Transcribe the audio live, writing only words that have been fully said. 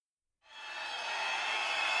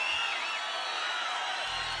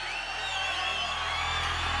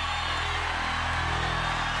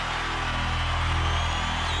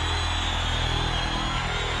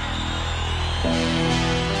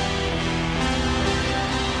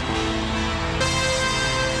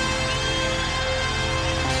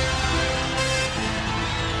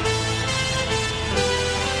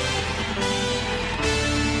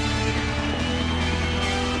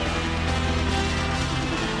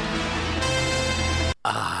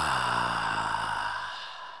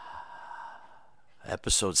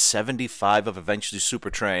Episode 75 of Eventually Super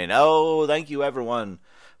Train. Oh, thank you everyone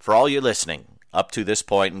for all your listening up to this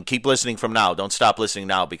point, and keep listening from now. Don't stop listening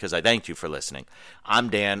now because I thank you for listening. I'm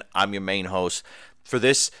Dan. I'm your main host for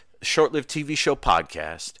this short-lived TV show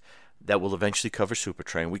podcast that will eventually cover Super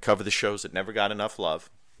Train. We cover the shows that never got enough love.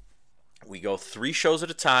 We go 3 shows at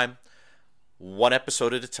a time, 1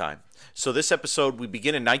 episode at a time. So this episode, we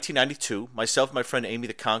begin in 1992. Myself and my friend Amy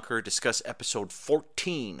the Conqueror discuss episode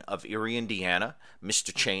 14 of Erie, Indiana,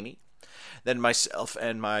 Mr. Cheney. Then myself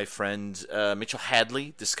and my friend Mitchell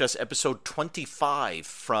Hadley discuss episode 25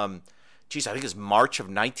 from, I think it's March of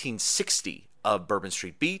 1960 of Bourbon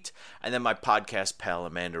Street Beat. And then my podcast pal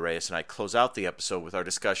Amanda Reyes and I close out the episode with our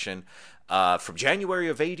discussion from January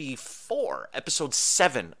of 84, episode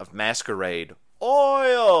 7 of Masquerade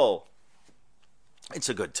Oil. It's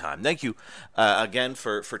a good time. Thank you again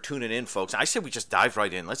for tuning in, folks. I said we just dive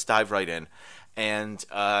right in. Let's dive right in and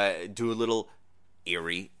do a little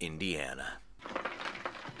Erie, Indiana.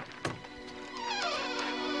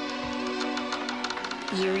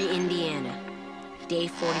 Erie, Indiana, day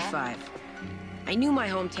 45. I knew my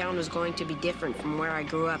hometown was going to be different from where I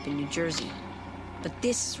grew up in New Jersey. But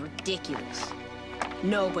this is ridiculous.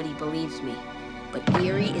 Nobody believes me. But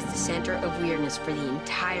Erie is the center of weirdness for the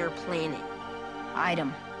entire planet.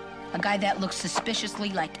 Item. A guy that looks suspiciously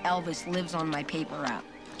like Elvis lives on my paper route.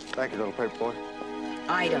 Thank you, little paper boy.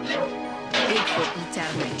 Item. Bigfoot eats out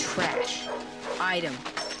of my trash. Item.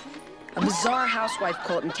 A bizarre housewife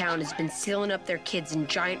cult in town has been sealing up their kids in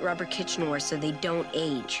giant rubber kitchenware so they don't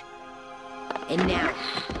age. And now,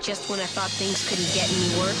 just when I thought things couldn't get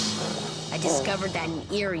any worse, I discovered that in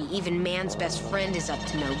Erie, even man's best friend is up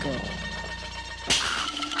to no good.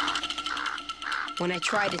 When I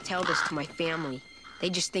try to tell this to my family, they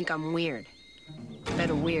just think I'm weird.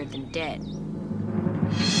 Better weird than dead.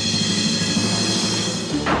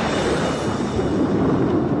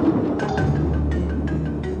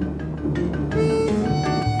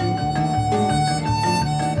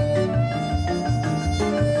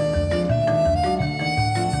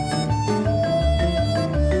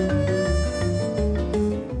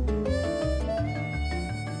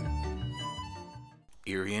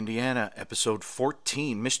 Indiana, episode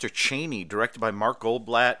 14, Mr. Cheney, directed by Mark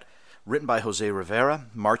Goldblatt, written by Jose Rivera,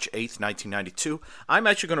 March 8th, 1992. I'm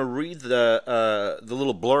actually going to read the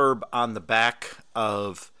little blurb on the back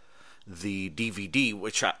of the DVD,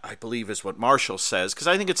 which I believe is what Marshall says, because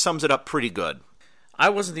I think it sums it up pretty good. I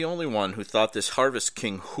wasn't the only one who thought this Harvest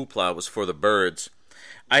King hoopla was for the birds.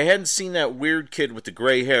 I hadn't seen that weird kid with the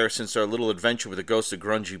gray hair since our little adventure with the ghost of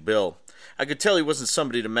Grungy Bill. I could tell he wasn't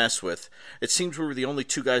somebody to mess with. It seems we were the only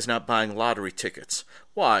 2 guys not buying lottery tickets.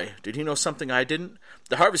 Why? Did he know something I didn't?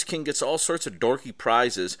 The Harvest King gets all sorts of dorky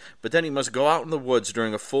prizes, but then he must go out in the woods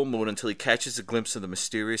during a full moon until he catches a glimpse of the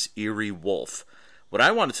mysterious Erie Wolf. What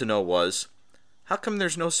I wanted to know was, how come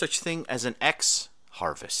there's no such thing as an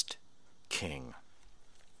ex-Harvest King?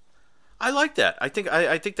 I like that. I think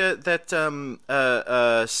that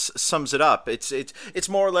sums it up. It's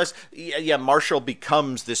more or less, yeah. Marshall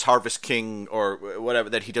becomes this Harvest King or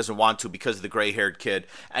whatever that he doesn't want to because of the gray-haired kid,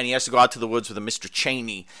 and he has to go out to the woods with a Mr.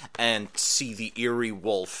 Cheney and see the Erie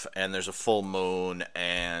Wolf. And there's a full moon,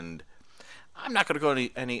 and I'm not going to go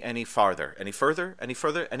any farther.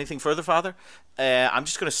 Anything further, Father? I'm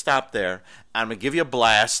just going to stop there. I'm going to give you a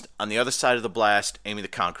blast. On the other side of the blast, Amy the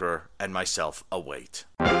Conqueror and myself await.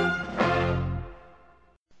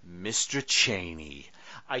 Mr. Cheney.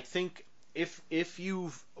 I think if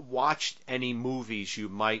you've watched any movies, you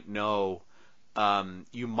might know,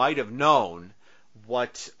 you might have known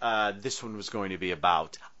what this one was going to be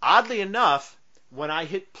about. Oddly enough, when I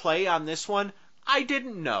hit play on this one, I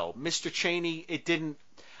didn't know. Mr. Cheney,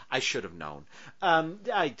 I should have known.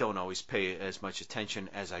 I don't always pay as much attention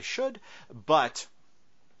as I should, but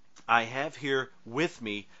I have here with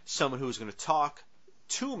me someone who's going to talk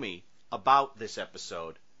to me about this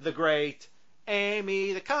episode. The great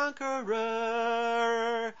Amy the Conqueror.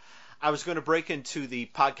 I was going to break into the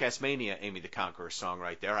Podcast Mania Amy the Conqueror song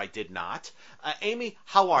right there. I did not. Amy,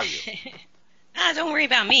 how are you? Don't worry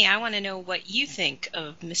about me. I want to know what you think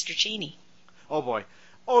of Mr. Cheney. Oh, boy.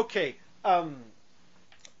 Okay.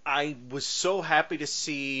 I was so happy to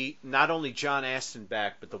see not only John Astin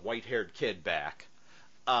back, but the white-haired kid back,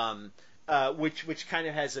 which kind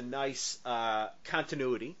of has a nice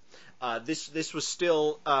continuity. This was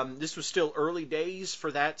still early days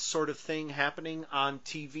for that sort of thing happening on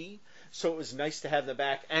TV, so it was nice to have them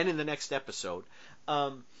back. And in the next episode,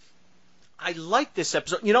 I like this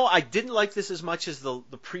episode. You know, I didn't like this as much as the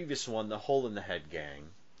previous one, the Hole in the Head Gang.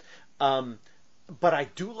 But I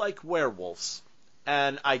do like werewolves.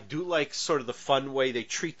 and I do like sort of the fun way they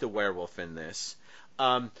treat the werewolf in this.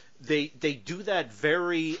 They do that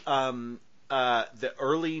very the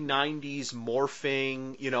early 90s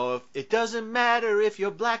morphing, it doesn't matter if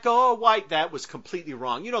you're black or white. That was completely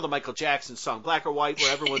wrong. You know the Michael Jackson song, Black or White,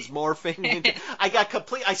 where everyone's morphing.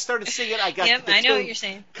 I started singing it. Yep, I know what you're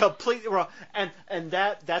saying. Completely wrong. And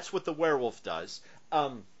that's what the werewolf does.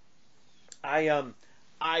 I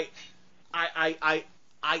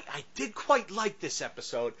did quite like this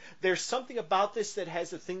episode. There's something about this that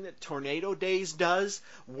has a thing that Tornado Days does,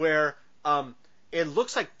 where it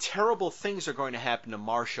looks like terrible things are going to happen to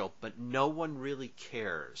Marshall, but no one really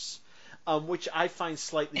cares, which I find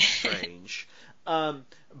slightly strange.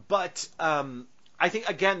 But I think,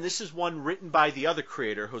 again, this is one written by the other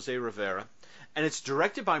creator, Jose Rivera, and it's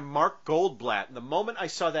directed by Mark Goldblatt. And the moment I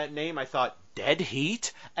saw that name, I thought, Dead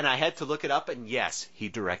Heat? And I had to look it up, and yes, he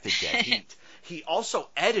directed Dead Heat. He also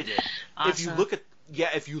edited. Awesome. If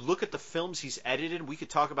you look at the films he's edited, we could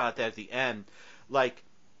talk about that at the end. Like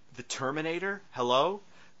The Terminator, hello.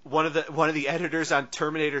 One of the editors on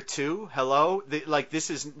Terminator 2, hello. This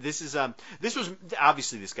was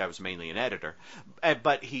obviously, this guy was mainly an editor,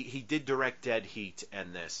 but he did direct Dead Heat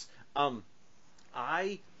and this.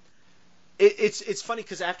 It's funny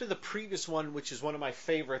because after the previous one, which is one of my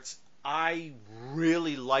favorites, I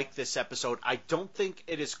really like this episode. I don't think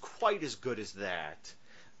it is quite as good as that,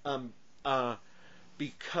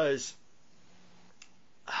 because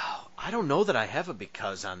I don't know that I have a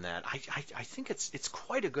because on that. I think it's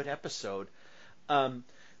quite a good episode,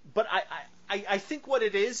 but I think what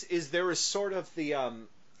it is there is sort of the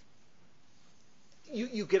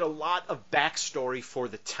you get a lot of backstory for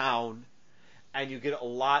the town, and you get a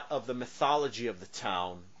lot of the mythology of the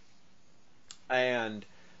town, and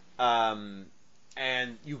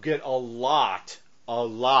you get a lot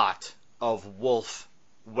of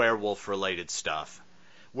werewolf related stuff,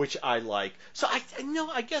 which I like. So I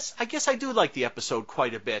guess I do like the episode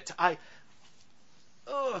quite a bit. I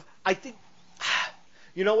think,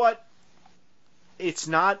 you know what? It's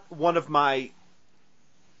not one of my.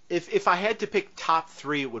 If I had to pick top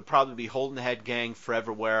 3, it would probably be Hole in the Head Gang,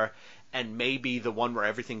 Foreverwhere, and maybe the one where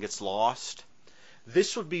everything gets lost.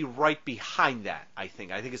 This would be right behind that, I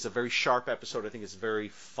think. I think it's a very sharp episode. I think it's very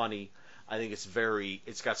funny. I think it's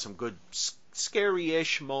got some good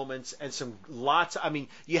scary-ish moments and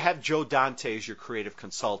you have Joe Dante as your creative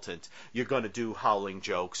consultant. You're going to do howling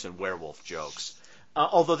jokes and werewolf jokes.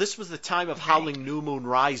 Although this was the time of Howling New Moon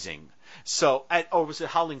Rising. Or was it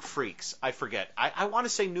Howling Freaks? I forget. I want to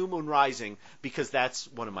say New Moon Rising because that's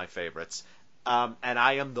one of my favorites. And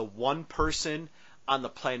I am the one person on the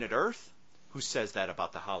planet Earth who says that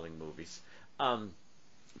about the Howling movies.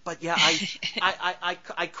 But yeah, I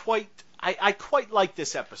quite like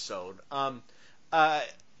this episode.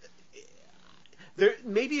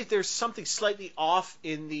 There's something slightly off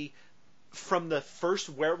from the first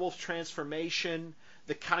werewolf transformation,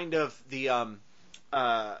 I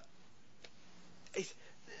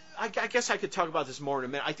guess I could talk about this more in a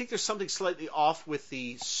minute. I think there's something slightly off with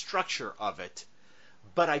the structure of it,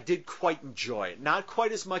 but I did quite enjoy it. Not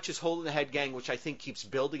quite as much as Hole in the Head Gang, which I think keeps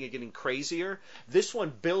building and getting crazier. This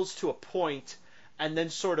one builds to a point and then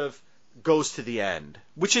sort of goes to the end,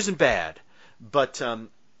 which isn't bad. But I'm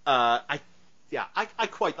going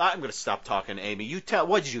to stop talking, Amy. You tell.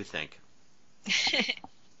 What did you think?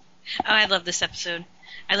 I love this episode.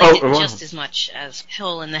 I liked it just as much as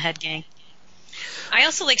Hole in the Head Gang. I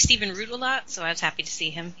also like Stephen Root a lot, so I was happy to see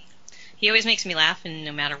him. He always makes me laugh, and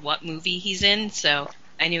no matter what movie he's in, so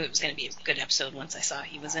I knew it was going to be a good episode once I saw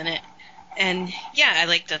he was in it. And yeah, I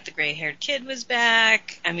liked that the gray-haired kid was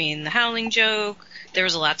back. I mean, the howling joke. There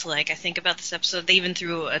was a lot to like, I think, about this episode. They even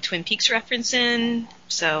threw a Twin Peaks reference in,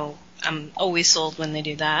 so I'm always sold when they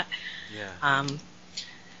do that. Yeah.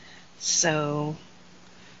 So,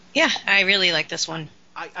 yeah, I really like this one.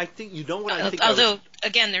 I think, you know what I think... Although,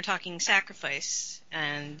 again, they're talking sacrifice,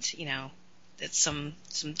 and, it's some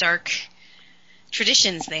dark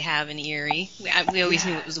traditions they have in Erie. We always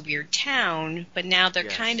knew it was a weird town, but now they're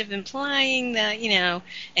kind of implying that,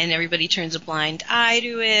 and everybody turns a blind eye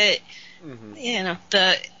to it. Mm-hmm.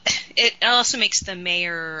 It also makes the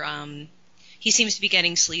mayor, he seems to be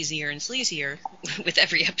getting sleazier and sleazier with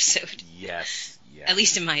every episode. Yes. At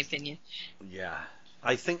least in my opinion. Yeah.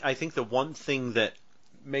 I think the one thing that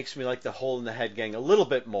makes me like the Hole in the Head Gang a little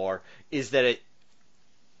bit more is that it...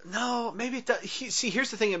 No, maybe it does. See,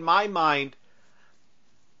 here's the thing in my mind.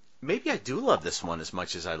 Maybe I do love this one as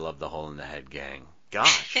much as I love the Hole in the Head Gang.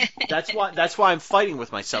 Gosh. That's why I'm fighting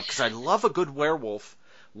with myself, because I love a good werewolf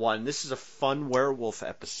one. This is a fun werewolf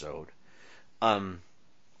episode.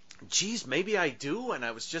 Geez, maybe I do, and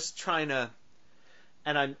I was just trying to...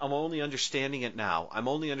 and I'm only understanding it now. I'm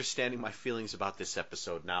only understanding my feelings about this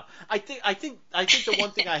episode now. I think the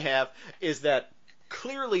one thing I have is that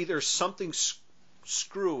clearly there's something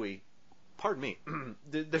screwy. Pardon me.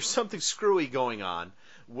 There's something screwy going on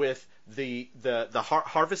with the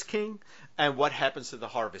Harvest King and what happens to the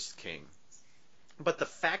Harvest King. But the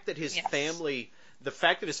fact that his family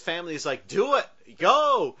is like, do it,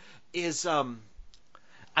 go, is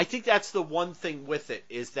I think that's the one thing with it,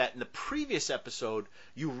 is that in the previous episode,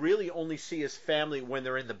 you really only see his family when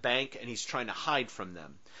they're in the bank and he's trying to hide from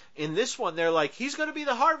them. In this one, they're like, he's going to be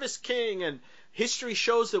the Harvest King, and history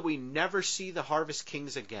shows that we never see the Harvest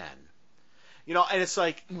Kings again. You know, and it's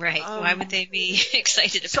like... Right. Why would they be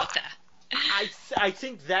excited about that? I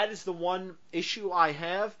think that is the one issue I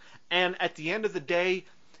have, and at the end of the day,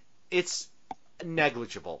 it's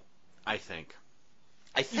negligible, I think.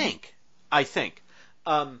 I think.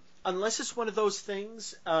 Unless it's one of those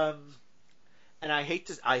things, and I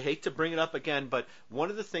hate to bring it up again, but one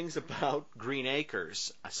of the things about Green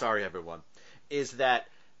Acres, sorry everyone, is that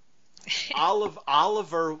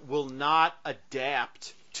Oliver will not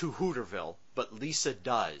adapt to Hooterville, but Lisa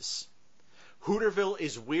does. Hooterville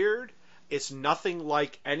is weird. It's nothing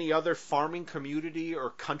like any other farming community or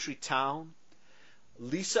country town.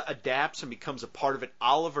 Lisa adapts and becomes a part of it.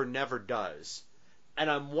 Oliver never does. And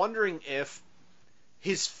I'm wondering if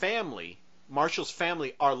his family, Marshall's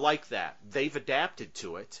family, are like that. They've adapted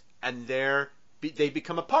to it, and they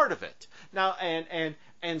become a part of it. Now, and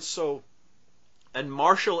so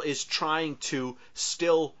Marshall is trying to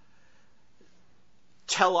still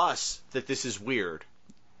tell us that this is weird,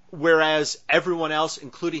 whereas everyone else,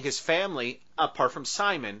 including his family, apart from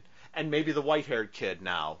Simon and maybe the white-haired kid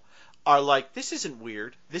now, are like, this isn't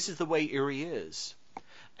weird. This is the way Erie is.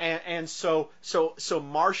 And so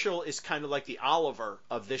Marshall is kind of like the Oliver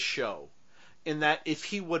of this show, in that if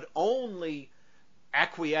he would only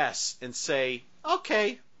acquiesce and say,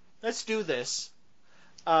 okay, let's do this.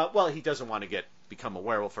 Well, he doesn't want to become a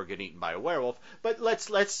werewolf or get eaten by a werewolf, but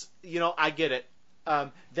let's I get it.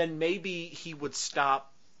 Then maybe he would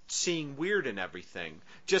stop seeing weird in everything,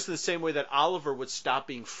 just in the same way that Oliver would stop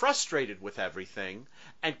being frustrated with everything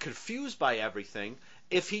and confused by everything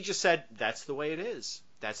if he just said, that's the way it is.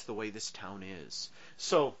 That's the way this town is.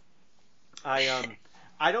 So, I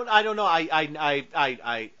don't know.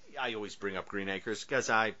 I always bring up Green Acres because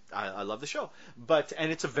I love the show,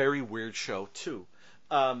 and it's a very weird show too.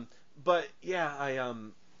 But yeah,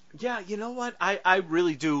 you know what? I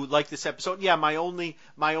really do like this episode. Yeah, my only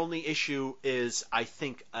issue is, I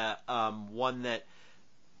think, one that,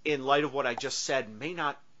 in light of what I just said, may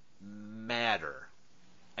not matter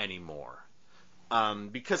anymore.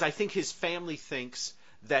 Because I think his family thinks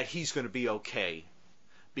that he's going to be okay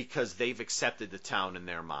because they've accepted the town in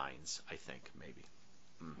their minds, I think, maybe.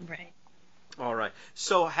 Right. All right.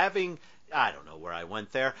 So I don't know where I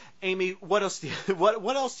went there. Amy, what else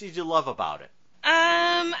did you love about it?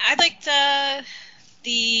 I liked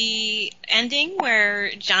the ending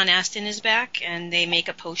where John Astin is back and they make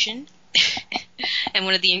a potion. And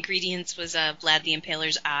one of the ingredients was Vlad the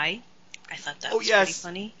Impaler's eye. I thought that was pretty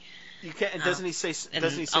funny. You can't. And doesn't he say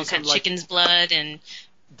something like chicken's blood and?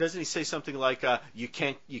 Doesn't he say something like you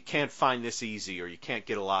can't find this easy, or you can't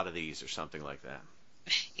get a lot of these, or something like that?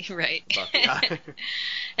 Right.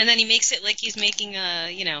 And then he makes it like he's making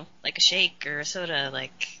like a shake or a soda,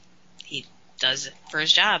 like he does it for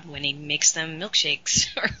his job when he makes them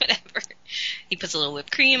milkshakes or whatever. He puts a little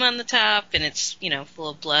whipped cream on the top, and it's full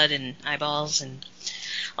of blood and eyeballs and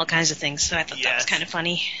all kinds of things. So I thought that was kind of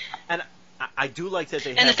funny. And I do like that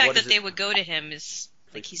they have... And the fact that they would go to him is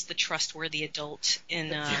like he's the trustworthy adult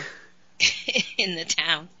in in the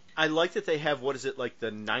town. I like that they have, what is it, like the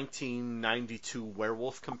 1992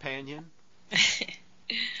 Werewolf Companion?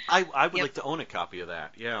 I would like to own a copy of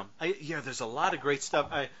that, yeah. There's a lot of great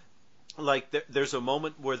stuff. There's a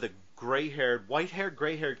moment where the white-haired,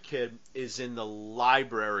 gray-haired kid is in the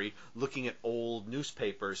library looking at old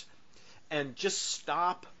newspapers, and just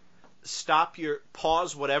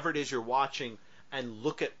pause whatever it is you're watching and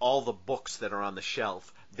look at all the books that are on the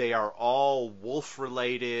shelf. They are all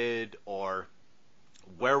wolf-related or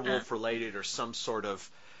werewolf-related or some sort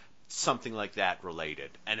of something like that related.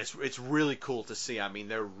 And it's really cool to see. I mean,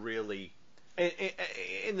 they're really...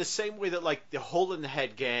 In the same way that, like, the Hole in the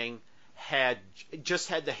Head gang had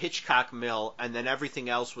the Hitchcock Mill, and then everything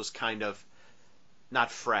else was kind of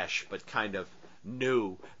not fresh, but kind of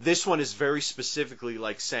new. This one is very specifically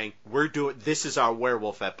like saying, this is our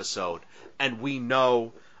werewolf episode, and we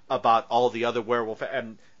know about all the other werewolf,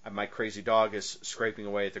 and my crazy dog is scraping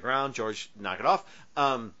away at the ground. George, knock it off.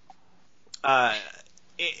 In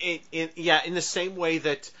the same way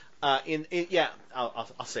that Yeah,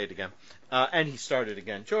 I'll say it again. And he started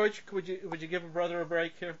again. George, would you give a brother a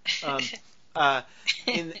break here?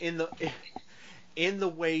 In the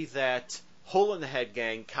way that Hole in the Head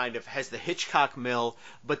Gang kind of has the Hitchcock mill,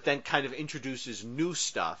 but then kind of introduces new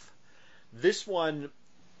stuff. This one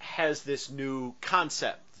has this new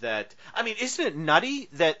concept that, I mean, isn't it nutty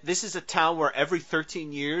that this is a town where every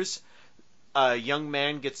 13 years a young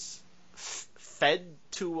man gets fed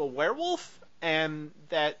to a werewolf, and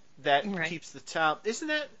that Right. keeps the town.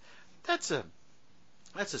 Isn't that's a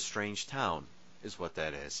strange town, is what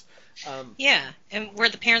that is. Yeah, and were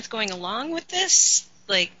the parents going along with this?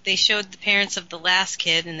 Like, they showed the parents of the last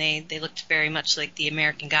kid, and they looked very much like the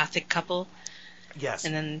American Gothic couple. Yes.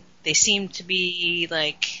 And then they seemed to be,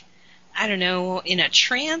 like, I don't know, in a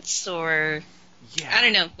trance, or... Yeah. I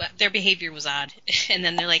don't know. Their behavior was odd. And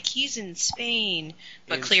then they're like, he's in Spain.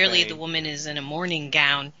 But In clearly Spain. the woman is in a morning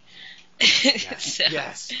gown. Yes. So,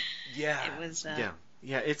 Yes. Yeah. It was...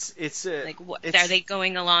 Yeah. It's like, what, are they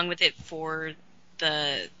going along with it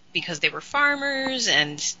because they were farmers,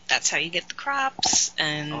 and that's how you get the crops,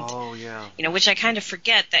 and Oh yeah. which I kind of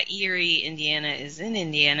forget that Erie, Indiana is in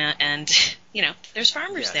Indiana, and there's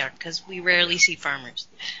farmers Yes. there because we rarely see farmers.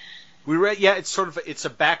 It's sort of it's a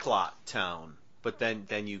backlot town, but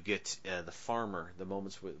then you get the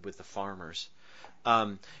moments with the farmers. I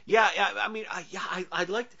mean,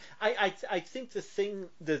 I think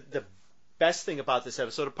the best thing about this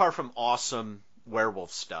episode, apart from awesome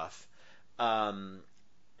werewolf stuff,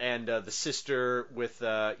 and the sister with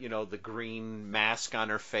the green mask on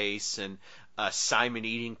her face, and Simon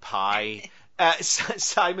eating pie.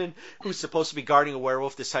 Simon, who's supposed to be guarding a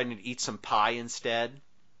werewolf, deciding to eat some pie instead.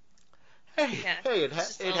 Hey, it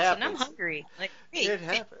happens. I'm hungry. Like, hey, It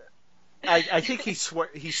happens. I think he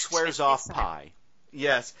swears off pie.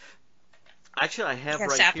 Yes. Actually, I have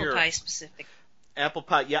right apple here. pie specific. Apple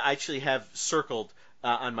pie. Yeah, I actually have circled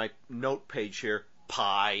on my note page here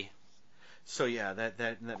pie. So yeah,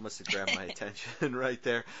 that must have grabbed my attention right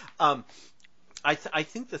there. I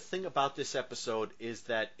think the thing about this episode is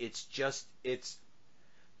that it's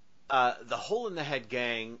the Hole in the Head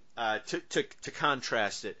Gang. To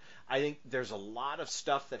contrast it, I think there's a lot of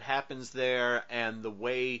stuff that happens there, and the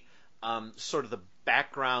way sort of the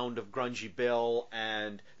background of Grungy Bill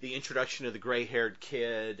and the introduction of the gray-haired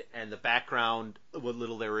kid and the background, what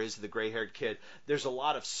little there is of the gray-haired kid, there's a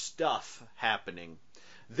lot of stuff happening.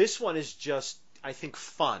 This one is just, I think,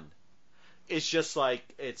 fun. It's just like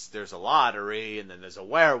there's a lottery, and then there's a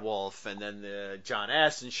werewolf, and then John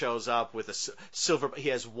Astin shows up with a silver. He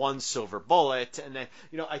has one silver bullet, and then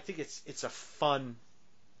I think it's a fun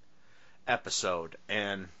episode.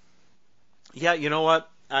 And yeah, you know what?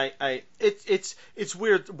 It's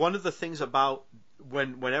weird. One of the things about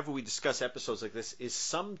whenever we discuss episodes like this is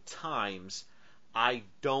sometimes I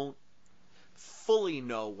don't fully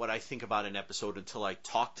know what I think about an episode until I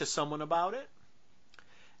talk to someone about it.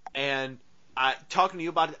 And talking to you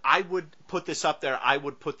about it, I would put this up there. I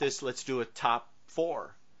would put this, let's do a top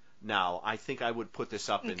 4 now. I think I would put this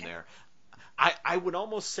up in there. I would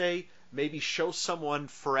almost say maybe show someone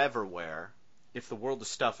Foreverwhere, if The World of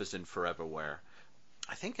Stuff is in Foreverwhere.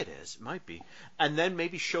 I think it is. It might be. And then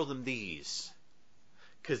maybe show them these,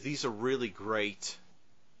 because these are really great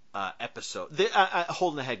episodes. Hole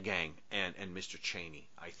in the Head Gang and Mr. Cheney,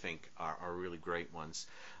 I think, are really great ones.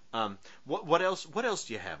 What else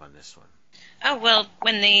do you have on this one? Oh, well,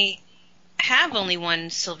 when they have only one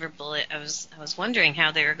silver bullet, I was wondering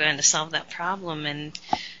how they were going to solve that problem, and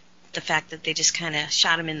the fact that they just kind of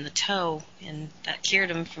shot him in the toe, and that cured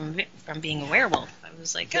him from being a werewolf. I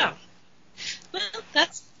was like, oh, well,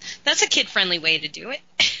 that's a kid-friendly way to do it.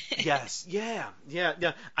 Yes, yeah.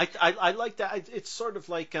 I like that. It's sort of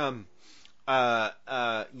like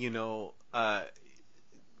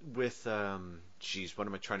with geez, what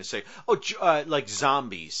am I trying to say? Like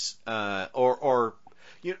zombies, or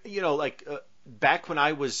back when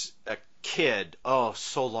I was a kid. Oh,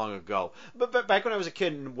 so long ago. But back when I was a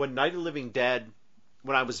kid, when Night of the Living Dead,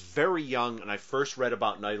 when I was very young and I first read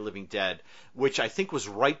about Night of the Living Dead, which I think was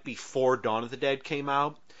right before Dawn of the Dead came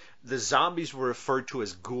out, the zombies were referred to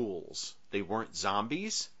as ghouls. They weren't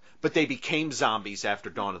zombies, but they became zombies after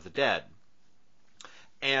Dawn of the Dead.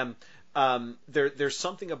 And there's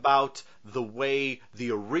something about the way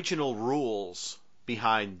the original rules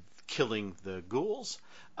behind killing the ghouls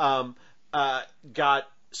got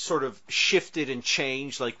sort of shifted and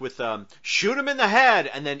changed, like with shoot them in the head,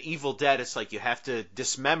 and then Evil Dead, it's like you have to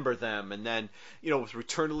dismember them, and then with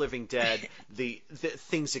Return of the Living Dead, the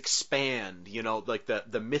things expand, like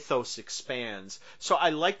the mythos expands. So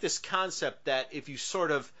I like this concept that if you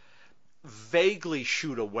sort of vaguely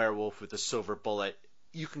shoot a werewolf with a silver bullet,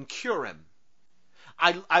 you can cure him.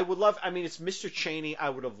 I would love. I mean, it's Mr. Chaney. I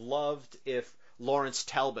would have loved if Lawrence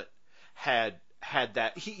Talbot had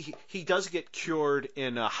that. He does get cured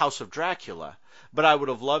in House of Dracula, but I would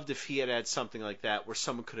have loved if he had had something like that where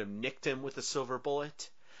someone could have nicked him with a silver bullet,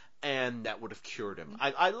 and that would have cured him.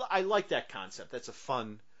 I like that concept. That's a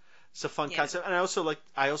fun concept, and I also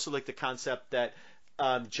like the concept that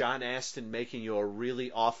John Astin making you a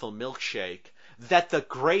really awful milkshake that the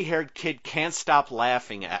gray-haired kid can't stop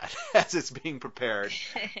laughing at as it's being prepared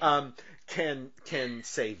can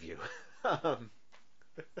save you.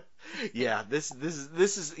 This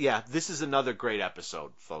is another great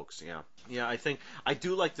episode, folks. Yeah. I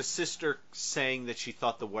do like the sister saying that she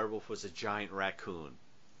thought the werewolf was a giant raccoon.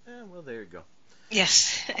 Well, there you go.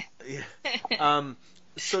 Yes. Yeah.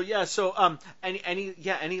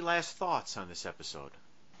 Any last thoughts on this episode?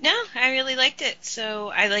 No, I really liked it. So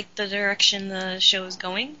I liked the direction the show is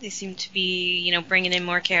going. They seem to be, bringing in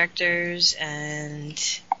more characters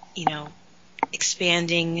and,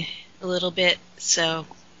 expanding a little bit. So,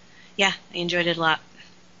 yeah, I enjoyed it a lot.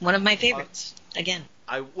 One of my favorites, again.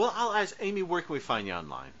 I'll ask Amy, where can we find you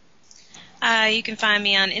online? You can find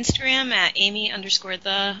me on Instagram at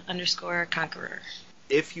Amy_the_Conqueror.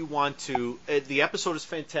 If you want to, the episode is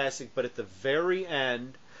fantastic, but at the very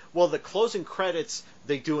end, the closing credits,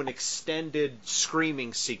 they do an extended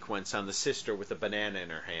screaming sequence on the sister with a banana in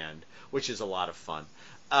her hand, which is a lot of fun.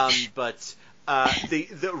 But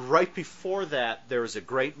the right before that, there is a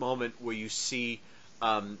great moment where you see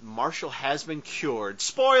Marshall has been cured.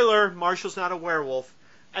 Spoiler: Marshall's not a werewolf.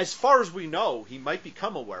 As far as we know, he might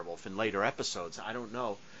become a werewolf in later episodes. I don't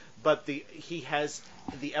know, but the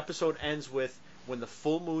episode ends with when the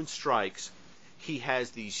full moon strikes. He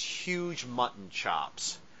has these huge mutton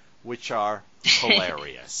chops, which are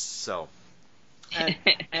hilarious. So,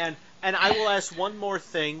 and I will ask one more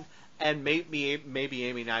thing, and maybe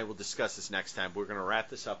Amy and I will discuss this next time. We're going to wrap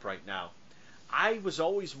this up right now. I was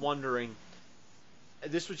always wondering,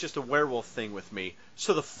 this was just a werewolf thing with me.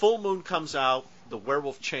 So the full moon comes out, the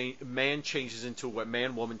werewolf man changes into a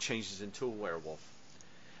woman changes into a werewolf.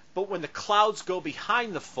 But when the clouds go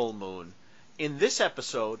behind the full moon, in this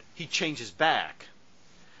episode, he changes back.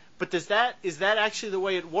 But is that actually the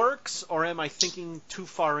way it works, or am I thinking too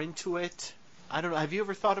far into it? I don't know. Have you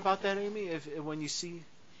ever thought about that, Amy? When you see,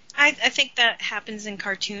 I think that happens in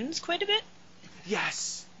cartoons quite a bit.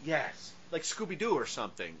 Yes, like Scooby-Doo or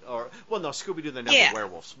something, no, Scooby-Doo they're never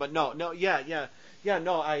werewolves, but no,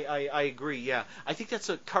 I agree. Yeah, I think that's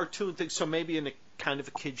a cartoon thing. So maybe in a kind of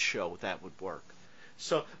a kids show that would work.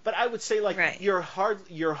 So, but I would say right. You're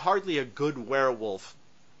hardly a good werewolf.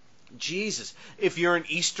 Jesus, if you're in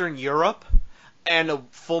Eastern Europe and a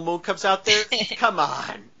full moon comes out there, come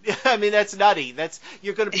on. I mean, that's nutty.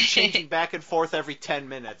 You're going to be changing back and forth every 10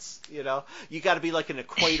 minutes. You got to be like an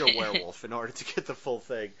equator werewolf in order to get the full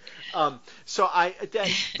thing. So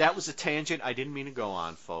that was a tangent. I didn't mean to go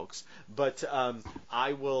on, folks. But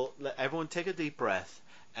I will let everyone take a deep breath,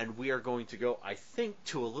 and we are going to go, I think,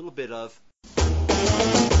 to a little bit of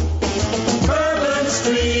Bourbon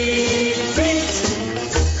Street Beat.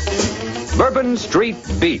 Bourbon Street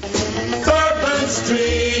Beat. Bourbon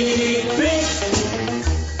Street Beat.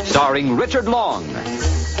 Starring Richard Long.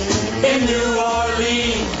 In New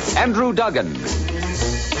Orleans. Andrew Duggan.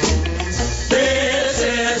 This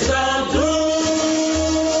is the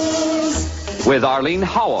blues. With Arlene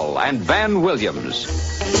Howell and Van Williams.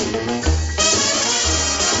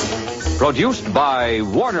 Produced by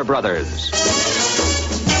Warner Brothers.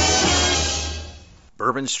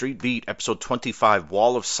 Bourbon Street Beat, Episode 25,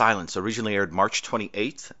 Wall of Silence, originally aired March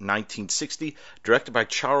 28th, 1960, directed by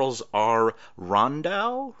Charles R.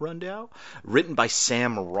 Rondeau, written by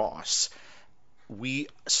Sam Ross. We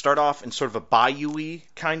start off in sort of a bayou-y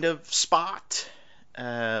kind of spot,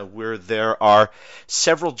 where there are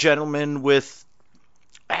several gentlemen with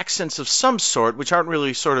accents of some sort, which aren't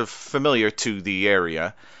really sort of familiar to the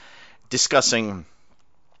area, discussing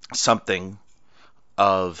something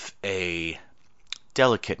of a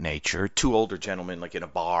delicate nature. Two older gentlemen, like in a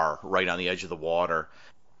bar right on the edge of the water.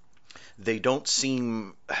 They don't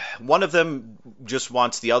seem... One of them just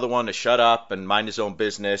wants the other one to shut up and mind his own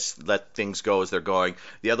business, let things go as they're going.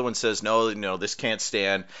 The other one says, no, this can't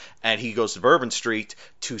stand. And he goes to Bourbon Street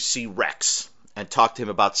to see Rex and talk to him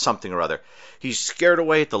about something or other. He's scared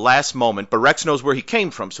away at the last moment, but Rex knows where he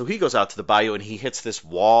came from, so he goes out to the bayou and he hits this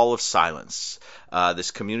wall of silence.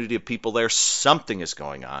 This community of people there, something is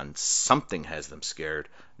going on. Something has them scared.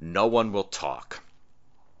 No one will talk.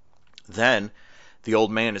 Then the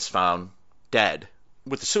old man is found dead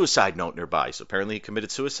with a suicide note nearby. So apparently he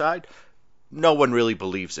committed suicide. No one really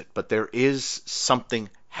believes it, but there is something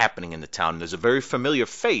happening in the town. There's a very familiar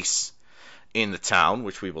face in the town,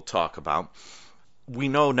 which we will talk about. We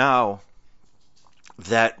know now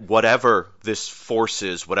that whatever this force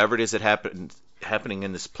is, whatever it is that happening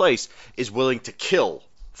in this place, is willing to kill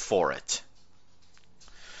for it.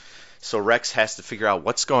 So Rex has to figure out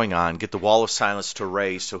what's going on, get the Wall of Silence to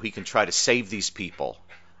raise so he can try to save these people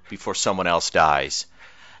before someone else dies.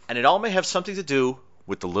 And it all may have something to do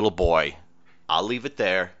with the little boy. I'll leave it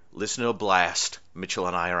there. Listen to a blast. Mitchell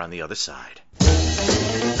and I are on the other side.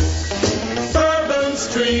 Bourbon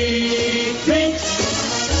Street Beats.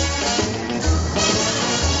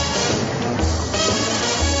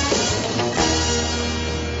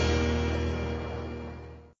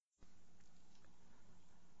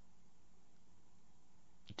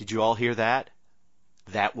 Did you all hear that?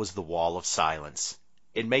 That was the Wall of Silence.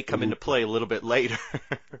 It may come into play a little bit later.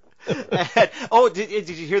 Did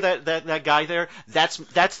you hear that guy there?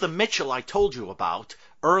 That's the Mitchell I told you about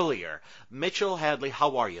earlier. Mitchell Hadley,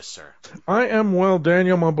 how are you, sir? I am well,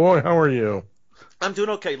 Daniel, my boy. How are you? I'm doing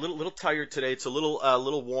okay. Little tired today. It's a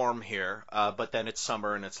little warm here, but then it's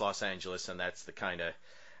summer and it's Los Angeles, and that's the kind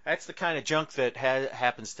of junk that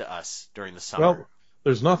happens to us during the summer. Well,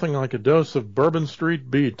 there's nothing like a dose of Bourbon Street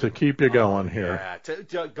Beat to keep you going here.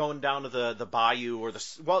 Yeah, going down to the bayou or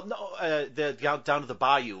down to the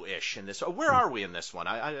bayou-ish in this. Where are we in this one?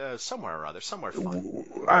 Somewhere or other, somewhere fun.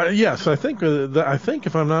 Yes, I think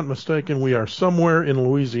if I'm not mistaken, we are somewhere in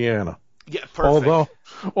Louisiana. Yeah, perfect.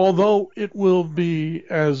 Although it will be,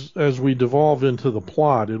 as we devolve into the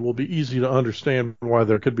plot, it will be easy to understand why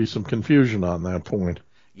there could be some confusion on that point.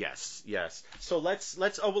 Yes. So let's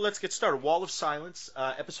get started. Wall of Silence,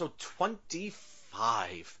 episode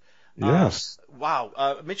 25. Yes.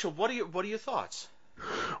 Wow, Mitchell, what are your thoughts?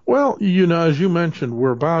 Well, as you mentioned,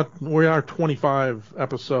 we are 25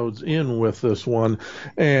 episodes in with this one,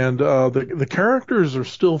 and the characters are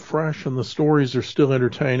still fresh and the stories are still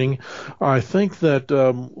entertaining. I think that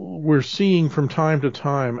we're seeing from time to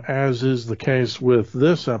time, as is the case with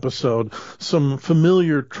this episode, some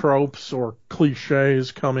familiar tropes or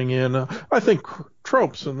cliches coming in. I think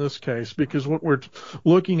tropes in this case, because what we're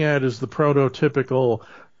looking at is the prototypical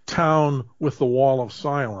town with the Wall of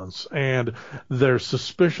Silence, and they're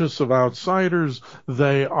suspicious of outsiders.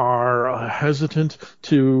 They are hesitant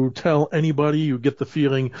to tell anybody. You get the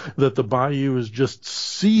feeling that the bayou is just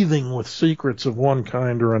seething with secrets of one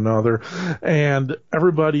kind or another, and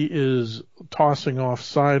everybody is tossing off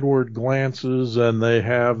sideward glances, and they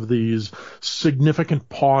have these significant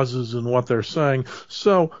pauses in what they're saying.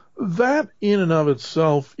 So that in and of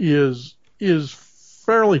itself is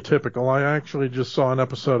fairly typical. I actually just saw an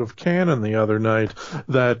episode of Canon the other night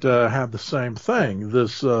that had the same thing.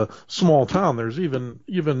 This small town. There's even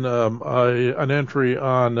an entry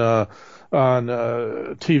on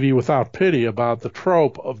TV Without Pity about the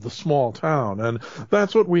trope of the small town, and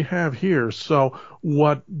that's what we have here. So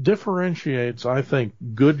what differentiates, I think,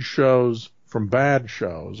 good shows from bad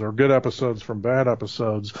shows, or good episodes from bad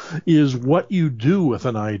episodes, is what you do with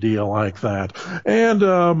an idea like that.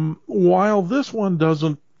 And while this one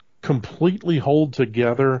doesn't completely hold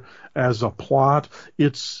together as a plot,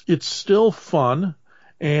 it's still fun,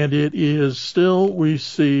 and it is still, we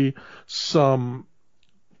see some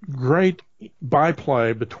great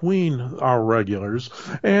byplay between our regulars,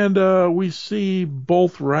 and we see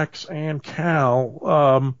both Rex and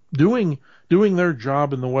Cal doing their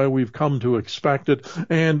job in the way we've come to expect it,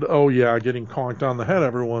 and getting conked on the head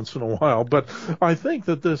every once in a while. But I think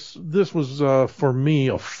that this was for me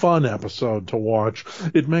a fun episode to watch.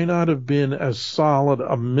 It may not have been as solid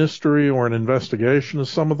a mystery or an investigation as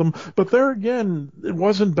some of them, but there again, it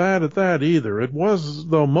wasn't bad at that either. It was,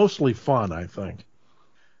 though, mostly fun, I think.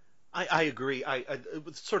 I agree.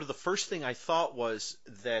 Sort of the first thing I thought was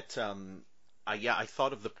that I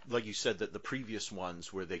thought of like you said, that the previous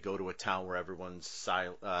ones where they go to a town where everyone's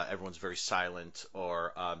very silent,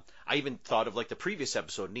 or I even thought of like the previous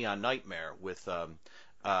episode, Neon Nightmare, with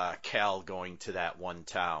Cal going to that one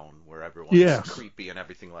town where everyone's creepy and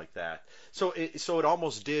everything like that. So it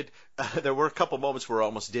almost did. There were a couple moments where it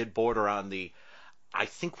almost did border on the, I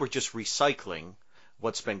think we're just recycling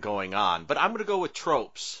what's been going on. But I'm going to go with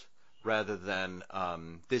tropes rather than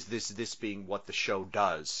this being what the show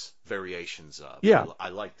does, variations of. Yeah. I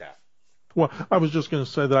like that. Well, I was just going to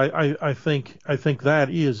say that I think that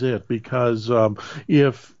is it, because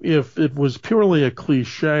if it was purely a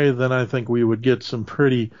cliche, then I think we would get some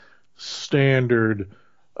pretty standard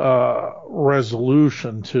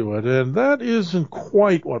resolution to it, and that isn't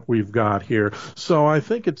quite what we've got here. So I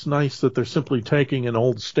think it's nice that they're simply taking an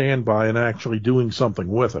old standby and actually doing something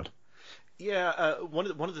with it. Yeah, one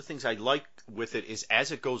of the things I like with it is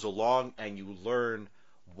as it goes along and you learn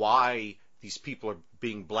why these people are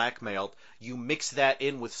being blackmailed. You mix that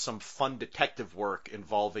in with some fun detective work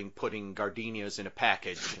involving putting gardenias in a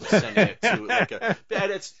package and sending it to like a,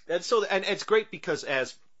 and it's great because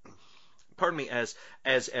as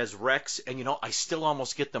Rex, and I still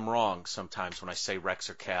almost get them wrong sometimes when I say Rex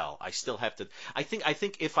or Cal. I still have to. I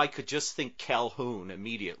think if I could just think Calhoun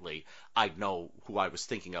immediately, I'd know who I was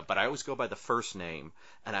thinking of. But I always go by the first name.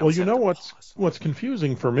 And what's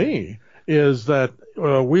confusing for me is that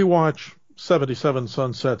we watch 77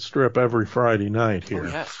 Sunset Strip every Friday night here. Oh,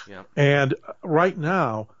 yes, yeah. And right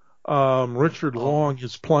now, Richard Long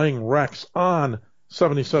is playing Rex on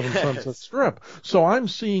 77 Sunset Strip. So I'm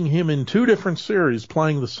seeing him in two different series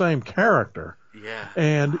playing the same character. Yeah.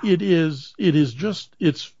 And it's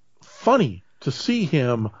funny to see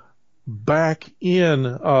him back in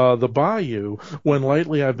the Bayou when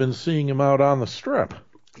lately I've been seeing him out on the Strip.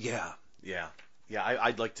 Yeah.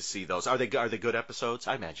 I'd like to see those. Are they good episodes?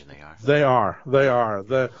 I imagine they are. They are.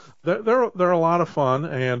 They're a lot of fun,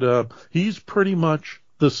 and he's pretty much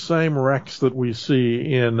the same Rex that we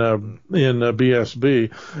see in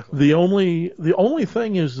BSB. The only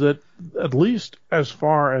thing is that, at least as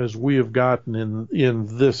far as we have gotten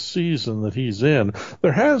in this season that he's in,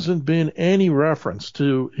 there hasn't been any reference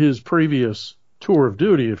to his previous tour of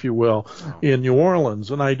duty, if you will, in New Orleans,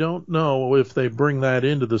 and I don't know if they bring that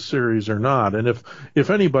into the series or not. And if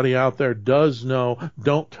anybody out there does know,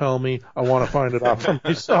 don't tell me. I want to find it out for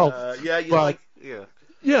myself.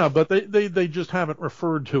 Yeah, but they just haven't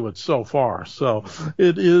referred to it so far. So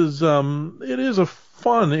it is a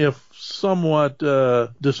fun, if somewhat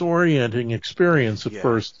disorienting experience at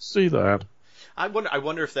first to see that. I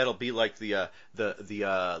wonder if that'll be like the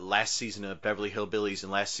last season of Beverly Hillbillies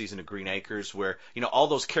and last season of Green Acres, where all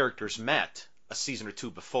those characters met a season or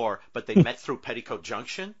two before, but they met through Petticoat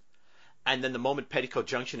Junction, and then the moment Petticoat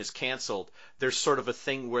Junction is canceled, there's sort of a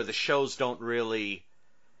thing where the shows don't really.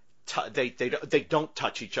 They don't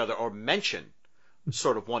touch each other or mention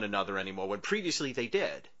sort of one another anymore, when previously they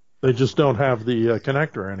did. They just don't have the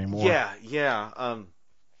connector anymore. Yeah.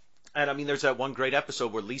 And I mean, there's that one great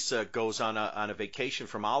episode where Lisa goes on a vacation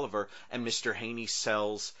from Oliver, and Mr. Haney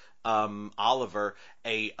sells Oliver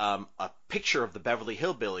a picture of the Beverly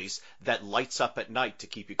Hillbillies that lights up at night to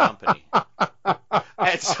keep you company.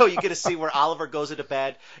 And so you get to see where Oliver goes into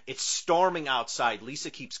bed. It's storming outside. Lisa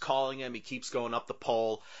keeps calling him. He keeps going up the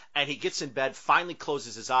pole. And he gets in bed, finally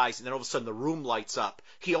closes his eyes, and then all of a sudden the room lights up.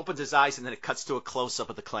 He opens his eyes, and then it cuts to a close-up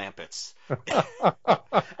of the Clampetts.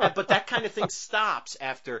 But that kind of thing stops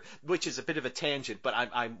after, which is a bit of a tangent, but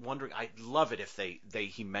I'm wondering, I'd love it if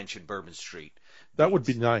he mentioned Bourbon Street. That would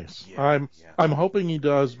be nice. Yeah, I'm hoping he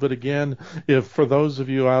does, but again, if for those of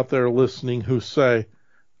you out there listening who say,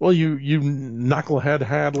 well, you knucklehead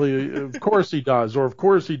Hadley, of course he does, or of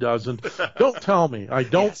course he doesn't, don't tell me. I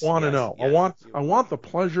don't want to know. Yes. I want the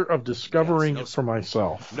pleasure of discovering it for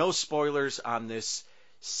myself. No spoilers on this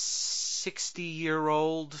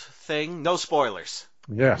 60-year-old thing. No spoilers.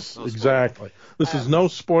 Yes, exactly. This is no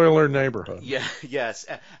spoiler neighborhood. Yeah, yes.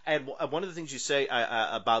 And one of the things you say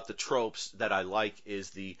about the tropes that I like is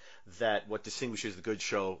that what distinguishes the good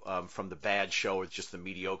show from the bad show or just the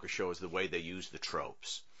mediocre show is the way they use the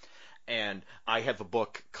tropes. And I have a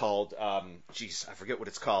book called, I forget what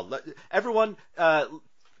it's called. Everyone,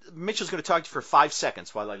 Mitchell's going to talk to you for 5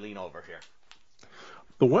 seconds while I lean over here.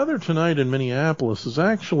 The weather tonight in Minneapolis is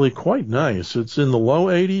actually quite nice. It's in the low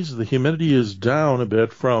 80s. The humidity is down a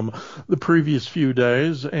bit from the previous few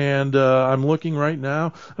days, and I'm looking right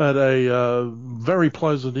now at a very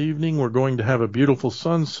pleasant evening. We're going to have a beautiful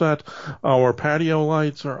sunset. Our patio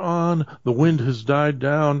lights are on. The wind has died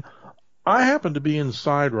down. I happen to be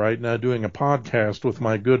inside right now doing a podcast with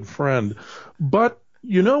my good friend, but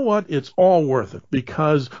you know what? It's all worth it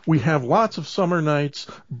because we have lots of summer nights,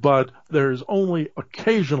 but there's only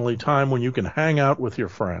occasionally time when you can hang out with your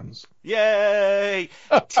friends. Yay!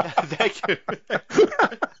 Thank you.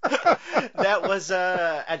 That was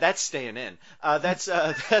that's staying in. It's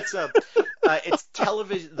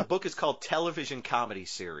television. The book is called Television Comedy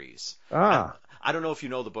Series. I don't know if you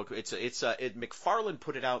know the book. McFarlane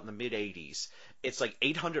put it out in the mid '80s. It's like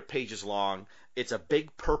 800 pages long. It's a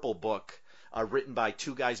big purple book. Written by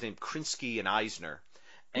two guys named Krinsky and Eisner.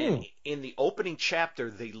 And in the opening chapter,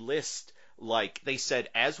 they list, they said,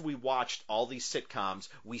 as we watched all these sitcoms,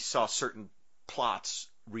 we saw certain plots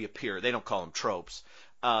reappear. They don't call them tropes.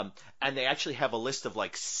 And they actually have a list of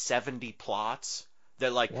 70 plots.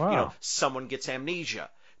 They're wow. Someone gets amnesia.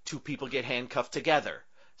 Two people get handcuffed together.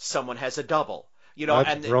 Someone has a double.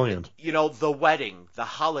 That's brilliant. The wedding, the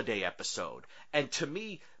holiday episode. And to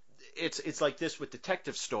me, it's like this with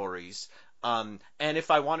detective stories. And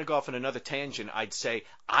if I want to go off on another tangent, I'd say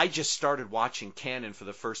I just started watching Canon for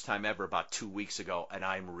the first time ever about 2 weeks ago, and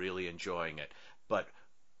I'm really enjoying it. But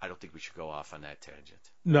I don't think we should go off on that tangent.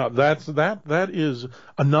 No, that is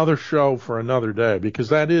another show for another day, because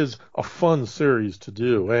that is a fun series to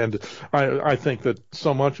do, and I think that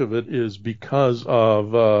so much of it is because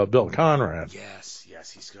of Bill Conrad. Yes,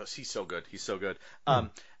 he's so good. He's so good.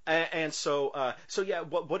 And so yeah,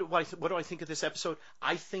 what do I think of this episode?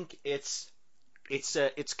 I think it's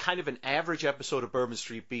kind of an average episode of Bourbon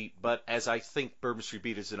Street Beat, but as I think Bourbon Street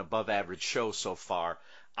Beat is an above average show so far,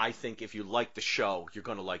 I think if you like the show, you're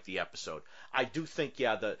going to like the episode. I do think,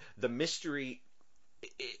 yeah, the mystery,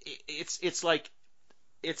 it's like,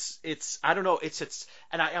 it's I don't know,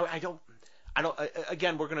 and I don't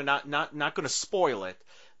again, we're going to not going to spoil it,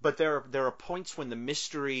 but there are points when the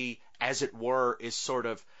mystery, as it were, is sort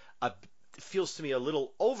of feels to me a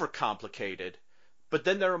little overcomplicated, but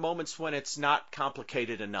then there are moments when it's not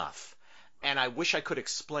complicated enough. And I wish I could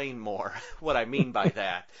explain more what I mean by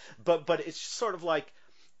that. But it's sort of like,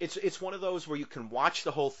 it's one of those where you can watch the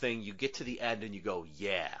whole thing, you get to the end, and you go,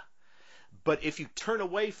 yeah. But if you turn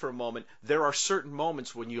away for a moment, there are certain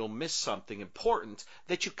moments when you'll miss something important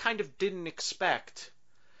that you kind of didn't expect.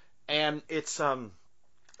 And it's and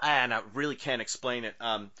I really can't explain it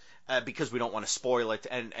because we don't want to spoil it.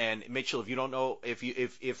 And Mitchell, if you don't know,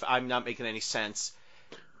 if I'm not making any sense,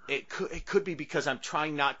 it could be because I'm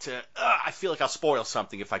trying not to. I feel like I'll spoil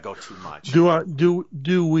something if I go too much.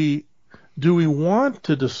 Do we want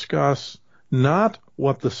to discuss not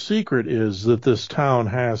what the secret is that this town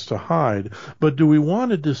has to hide, but do we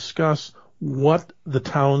want to discuss what the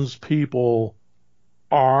townspeople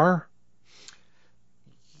are?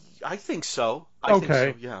 I think so.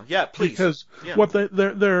 Okay. Think so. Yeah, please. Because what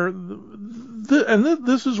they're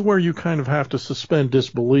this is where you kind of have to suspend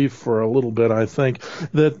disbelief for a little bit. I think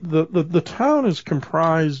that the town is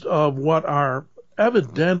comprised of what are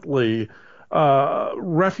evidently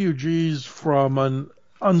refugees from an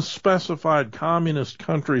unspecified communist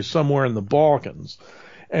country somewhere in the Balkans,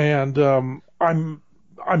 and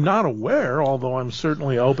I'm not aware, although I'm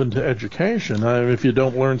certainly open to education. If you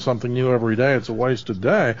don't learn something new every day, it's a wasted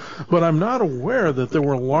day. But I'm not aware that there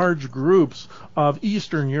were large groups of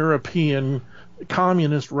Eastern European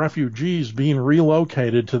communist refugees being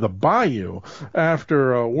relocated to the Bayou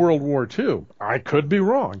after World War II. I could be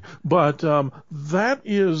wrong, but that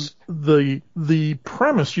is the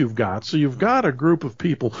premise you've got. So you've got a group of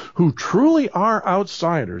people who truly are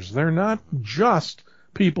outsiders. They're not just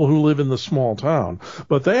people who live in the small town,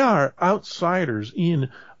 but they are outsiders in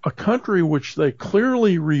a country which they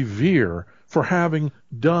clearly revere for having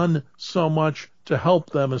done so much to help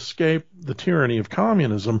them escape the tyranny of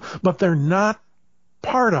communism, but they're not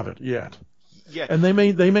part of it yet. Yeah. And they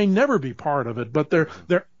may never be part of it, but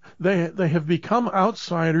they have become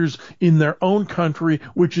outsiders in their own country,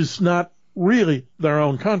 which is not really their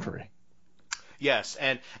own country. Yes,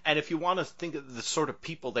 and if you want to think of the sort of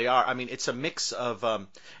people they are, I mean, it's a mix of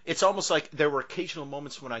it's almost like there were occasional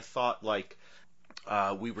moments when I thought like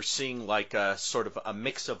we were seeing like a sort of a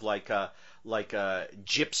mix of like a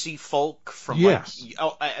gypsy folk from yes.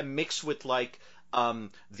 a mix with like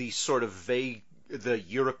the sort of vague the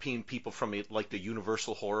European people from like the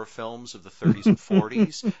Universal horror films of the 30s and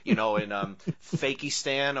 40s, you know, in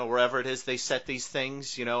Fakistan or wherever it is they set these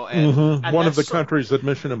things, you know. And one of the countries that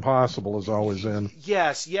Mission Impossible is always in.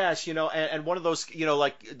 Yes, you know, and one of those, you know,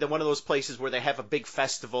 like one of those places where they have a big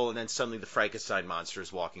festival and then suddenly the Frankenstein monster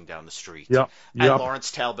is walking down the street. Yep. And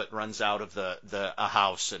Lawrence Talbot runs out of a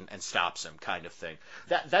house and stops him, kind of thing.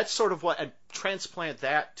 That's sort of what, and transplant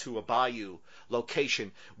that to a Bayou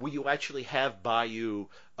location where you actually have Bayou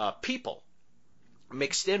people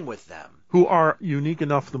mixed in with them who are unique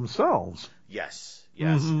enough themselves. Yes.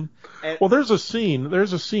 Mm-hmm. Well, there's a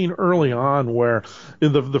scene early on where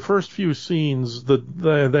in the first few scenes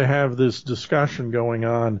they have this discussion going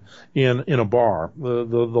on in a bar. The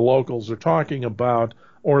locals are talking about,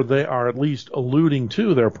 or they are at least alluding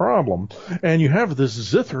to, their problem. And you have this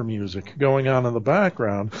zither music going on in the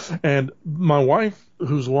background. And my wife,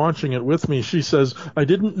 who's watching it with me, she says, I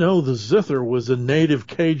didn't know the zither was a native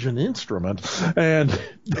Cajun instrument. And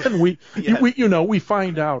then we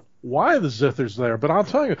find out why the zither's there. But I'll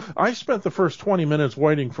tell you, I spent the first 20 minutes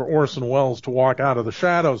waiting for Orson Welles to walk out of the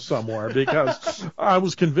shadows somewhere because I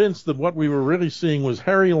was convinced that what we were really seeing was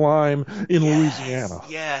Harry Lime in Louisiana.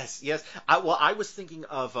 Yes. I was thinking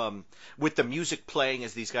of, with the music playing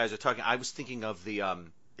as these guys are talking, I was thinking of the,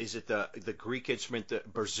 is it the Greek instrument, the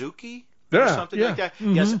bouzouki? or something like that.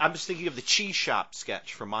 Mm-hmm. Yes, I'm just thinking of the Cheese Shop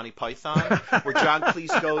sketch from Monty Python, where John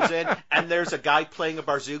Cleese goes in, and there's a guy playing a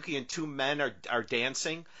bouzouki, and two men are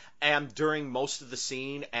dancing. And during most of the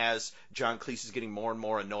scene, as John Cleese is getting more and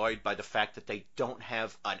more annoyed by the fact that they don't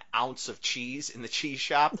have an ounce of cheese in the cheese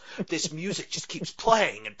shop, this music just keeps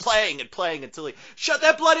playing and playing and playing until he shut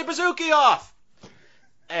that bloody bouzouki off.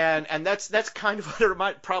 And that's kind of what it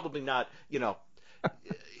reminds. Probably not,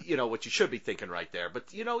 what you should be thinking right there.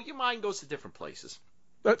 But your mind goes to different places.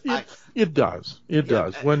 It does. It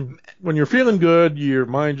does. When you're feeling good, your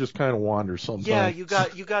mind just kind of wanders sometimes. Yeah, you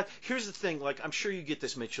got. Here's the thing. Like, I'm sure you get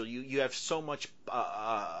this, Mitchell. You have so much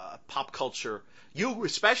pop culture. You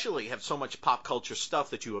especially have so much pop culture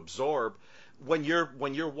stuff that you absorb. When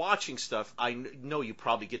you're watching stuff, I know you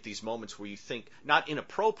probably get these moments where you think, not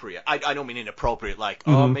inappropriate. I don't mean inappropriate, like,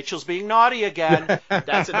 oh, Mitchell's being naughty again.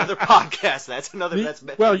 That's another podcast. That's another. That's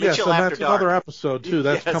well, Mitchell yes, and After that's Dark. Another episode too.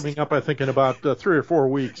 That's coming up, I think, in about 3 or 4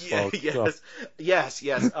 weeks. Folks,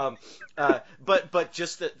 yes. But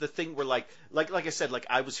just the thing where like I said, like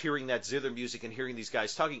I was hearing that zither music and hearing these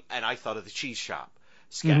guys talking, and I thought of the Cheese Shop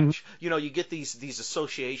sketch. Mm-hmm. You get these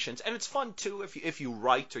associations, and it's fun too if you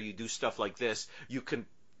write or you do stuff like this, you can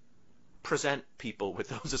present people with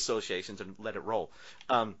those associations and let it roll.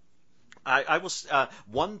 I was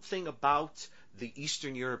one thing about the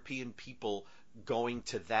Eastern European people going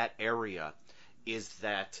to that area is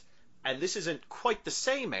that, and this isn't quite the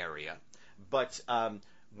same area, but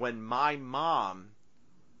when my mom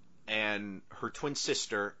and her twin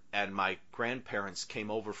sister and my grandparents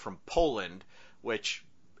came over from Poland, which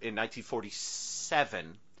in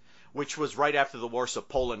 1947, which was right after the war, so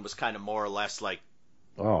Poland was kind of more or less like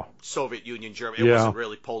Soviet Union, Germany. It wasn't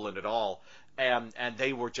really Poland at all. And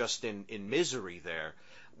they were just in misery there.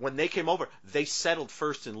 When they came over, they settled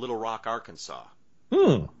first in Little Rock, Arkansas.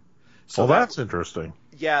 So that's interesting.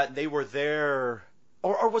 Yeah, they were there.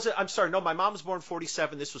 Or was it? I'm sorry. No, my mom was born in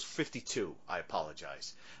 47. This was 52. I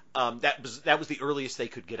apologize. That was the earliest they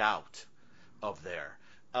could get out of there.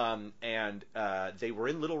 And they were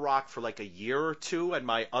in Little Rock for like a year or two. And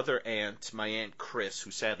my other aunt, my Aunt Chris,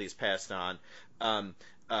 who sadly has passed on,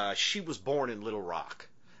 she was born in Little Rock.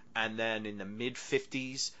 And then in the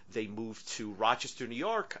mid-50s, they moved to Rochester, New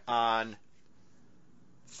York on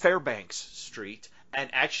Fairbanks Street, and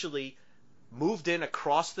actually moved in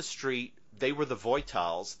across the street. They were the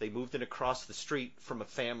Voitals. They moved in across the street from a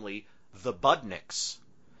family, the Budnicks,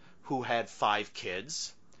 who had 5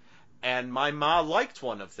 kids. And my ma liked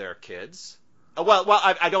one of their kids. Well,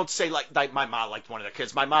 I don't say like my ma liked one of their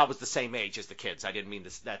kids. My ma was the same age as the kids. I didn't mean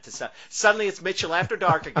that to sound. Suddenly it's Mitchell After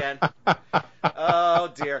Dark again.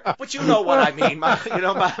 Oh dear. But you know what I mean.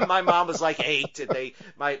 My mom was like 8, and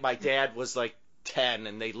my dad was like 10,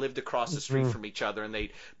 and they lived across the street from each other, and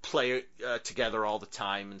they'd play together all the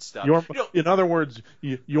time and stuff. In other words,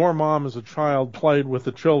 your mom as a child played with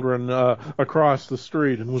the children across the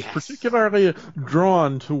street and was particularly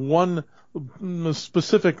drawn to one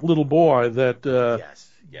specific little boy that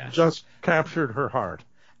just captured her heart.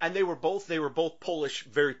 And they were both Polish,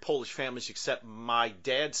 very Polish families, except my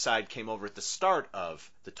dad's side came over at the start of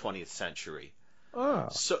the 20th century.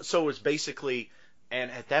 So it was basically. And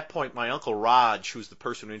at that point, my Uncle Raj, who's the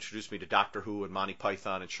person who introduced me to Doctor Who and Monty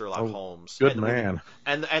Python and Sherlock Holmes, good man,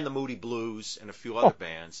 and the Moody Blues and a few other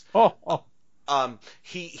bands.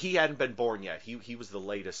 He hadn't been born yet. He was the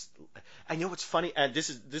latest. I know what's funny, and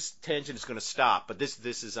this tangent is going to stop, but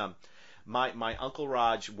this is my Uncle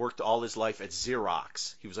Raj worked all his life at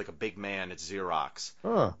Xerox. He was like a big man at Xerox,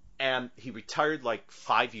 and he retired like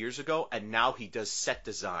 5 years ago, and now he does set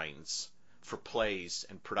designs for plays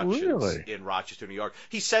and productions in Rochester, New York.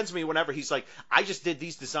 He sends me whenever. He's like, I just did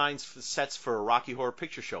these designs for sets for a Rocky Horror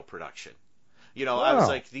Picture Show production. I was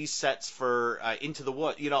like, these sets for Into the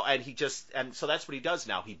Wood, and so that's what he does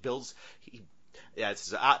now. He builds.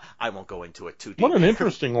 I won't go into it too deep. What an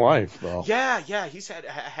interesting life, though. Yeah, he's had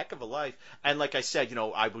a heck of a life. And like I said,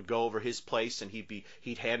 I would go over his place, and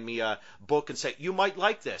he'd hand me a book and say, you might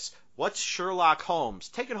like this. What's Sherlock Holmes?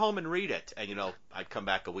 Take it home and read it. And I'd come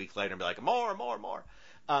back a week later and be like, more.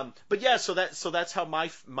 But yeah, so that's how my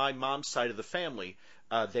mom's side of the family,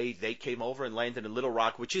 they came over and landed in Little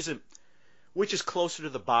Rock, which is closer to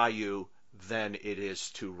the bayou than it is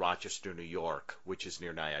to Rochester, New York, which is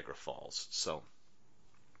near Niagara Falls.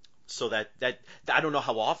 So that I don't know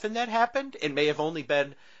how often that happened. It may have only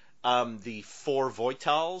been the 4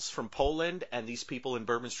 Voitals from Poland and these people in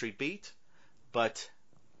Bourbon Street Beat, but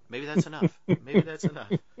maybe that's enough.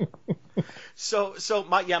 So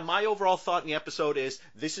my overall thought in the episode is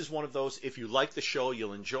this is one of those, if you like the show,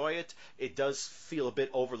 you'll enjoy it. It does feel a bit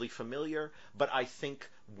overly familiar, but I think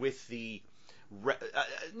with the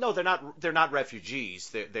no, they're not. They're not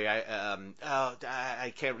refugees.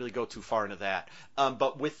 I can't really go too far into that.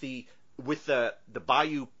 But with the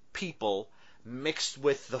Bayou people mixed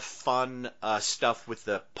with the fun stuff with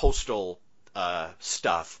the postal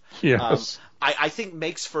stuff, yes, I think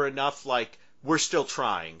makes for enough. Like, we're still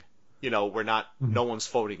trying. We're not. No one's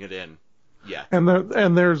phoning it in. Yeah, and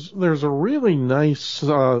there's a really nice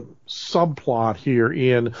subplot here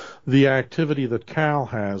in the activity that Cal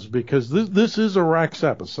has, because this is a Rex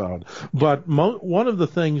episode. But one of the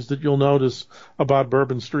things that you'll notice about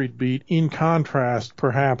Bourbon Street Beat, in contrast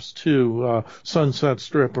perhaps to Sunset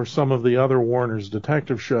Strip or some of the other Warner's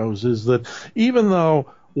detective shows, is that even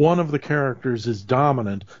though one of the characters is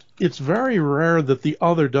dominant, it's very rare that the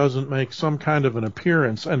other doesn't make some kind of an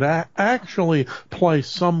appearance and actually play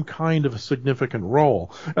some kind of a significant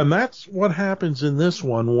role. And that's what happens in this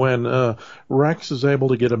one when Rex is able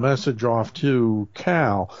to get a message off to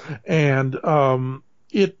Cal. And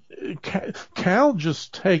Cal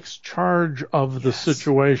just takes charge of the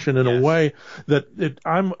situation in a way that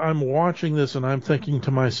I'm watching this and I'm thinking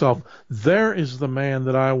to myself, there is the man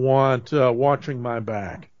that I want watching my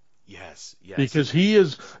back. Yes. Because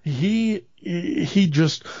he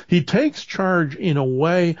takes charge in a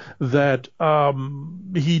way that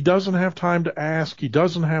he doesn't have time to ask, he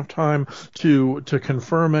doesn't have time to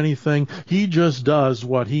confirm anything. He just does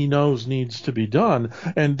what he knows needs to be done,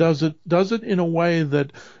 and does it in a way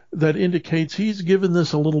that indicates he's given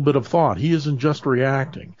this a little bit of thought. He isn't just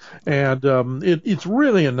reacting. And it's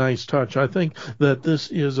really a nice touch. I think that this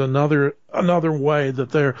is another way that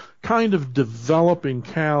they're kind of developing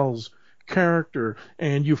Cal's character,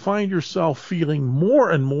 and you find yourself feeling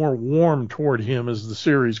more and more warm toward him as the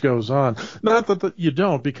series goes on. Not that you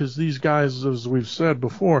don't, because these guys, as we've said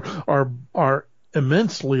before, are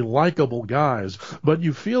immensely likable guys, but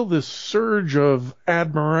you feel this surge of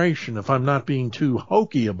admiration, if I'm not being too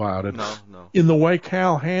hokey about it, no. in the way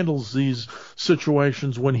Cal handles these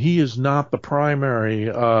situations when he is not the primary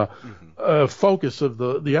focus of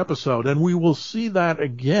the episode. And we will see that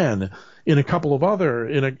again in a couple of other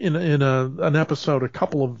an episode a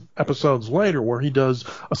couple of episodes later, where he does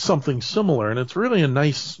something similar, and it's really a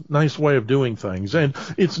nice way of doing things. And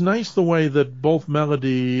it's nice the way that both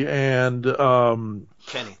Melody and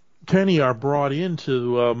Kenny are brought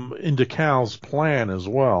into Cal's plan as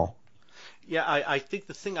well. Yeah, I think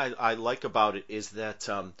the thing I like about it is that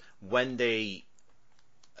when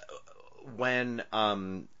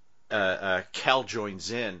Cal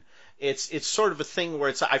joins in, it's sort of a thing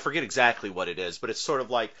where I forget exactly what it is, but it's sort of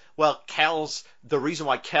like, well, the reason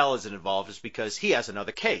why Cal isn't involved is because he has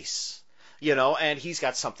another case, and he's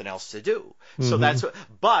got something else to do. Mm-hmm. So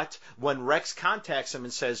but when Rex contacts him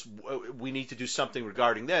and says, we need to do something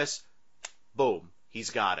regarding this, boom, he's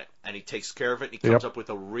got it, and he takes care of it, and he comes up with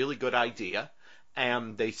a really good idea,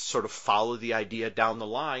 and they sort of follow the idea down the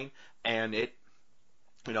line, and it,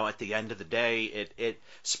 at the end of the day, it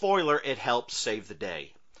spoiler, it helps save the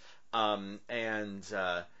day. I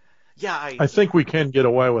think we can get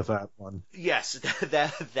away with that one. Yes,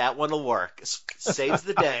 that one will work. Saves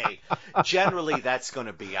the day. Generally, that's going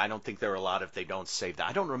to be. I don't think there are a lot if they don't save that.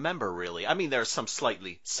 I don't remember really. I mean, there are some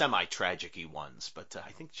slightly semi-tragic-y ones, but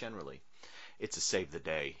I think generally it's a save the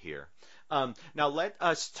day here. Now let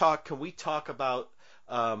us talk. Can we talk about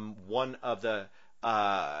one of the?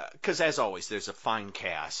 Because as always, there's a fine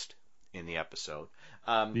cast in the episode.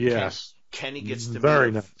 Yes. Kenny gets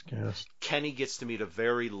to Kenny gets to meet a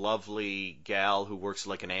very lovely gal who works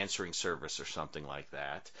like an answering service or something like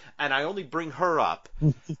that. And I only bring her up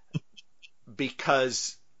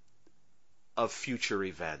because of future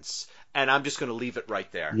events. And I'm just going to leave it right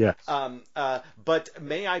there. Yes. But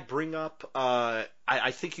may I bring up I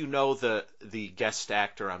think the guest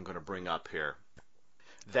actor I'm going to bring up here.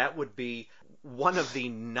 That would be one of the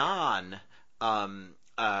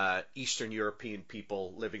Eastern European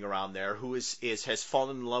people living around there who has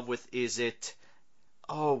fallen in love with,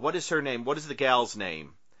 what is her name? What is the gal's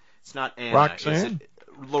name? It's not Anna. Roxanne? Is it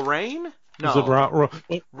Lorraine? No.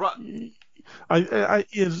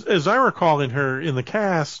 Is it as I recall in the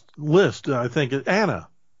cast list, I think it's Anna.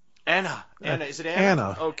 Anna. Is it Anna?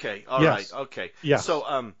 Anna. Okay. All right. Okay. Yeah.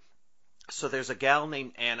 So there's a gal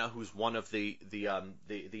named Anna who's one of the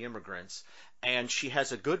immigrants, and she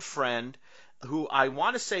has a good friend who I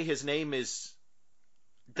want to say his name is,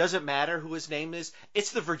 doesn't matter who his name is,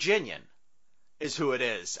 it's the Virginian is who it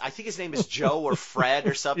is. I think his name is Joe or Fred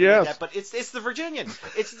or something like that, but it's the Virginian.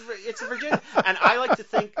 It's the Virginian. And I like to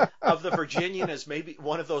think of the Virginian as maybe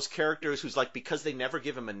one of those characters who's like, because they never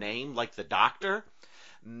give him a name, like the Doctor,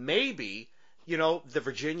 maybe, the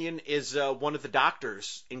Virginian is one of the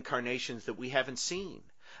Doctor's incarnations that we haven't seen.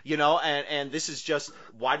 You know, and this is just,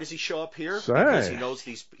 why does he show up here? Say. Because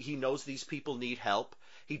he knows these people need help.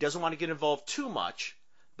 He doesn't want to get involved too much,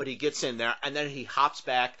 but he gets in there, and then he hops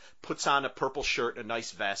back, puts on a purple shirt, a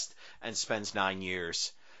nice vest, and spends 9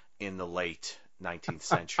 years in the late 19th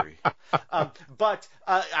century. But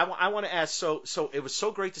I want to ask, so it was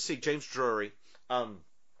so great to see James Drury,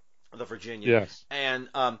 the Virginian. Yes. And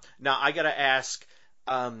now I got to ask,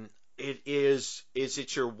 is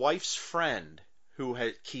it your wife's friend who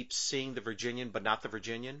keeps seeing the Virginian but not the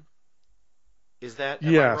Virginian? Is that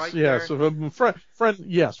am I right yes, there?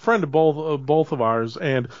 Friend of both of ours,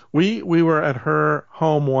 and we were at her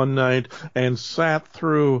home one night and sat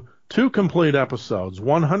through 2 complete episodes,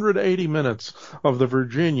 180 minutes of the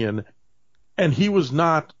Virginian, and he was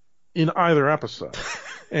not in either episode.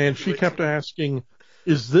 And she kept asking,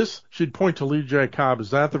 "Is this?" She'd point to Lee J. Cobb.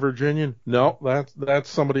 "Is that the Virginian?" "No, that's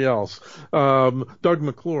somebody else." Doug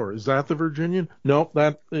McClure. "Is that the Virginian?" "No,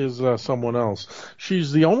 that is someone else."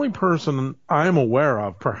 She's the only person I'm aware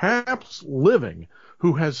of, perhaps living,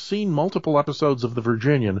 who has seen multiple episodes of the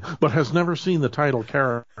Virginian, but has never seen the title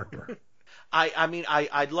character. I mean,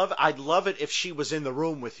 I'd love it if she was in the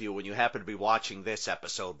room with you when you happen to be watching this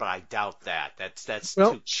episode, but I doubt that.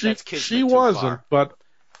 She wasn't, but.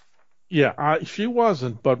 Yeah, she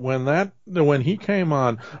wasn't, but when he came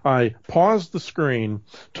on, I paused the screen,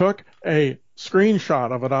 took a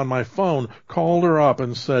screenshot of it on my phone, called her up,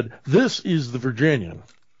 and said, "This is the Virginian."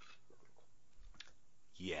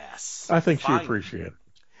 Yes. I think she appreciated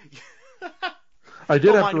it. I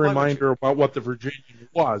did have to remind her about what the Virginian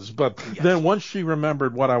was, but then once she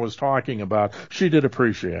remembered what I was talking about, she did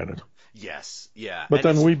appreciate it. Yes, yeah. But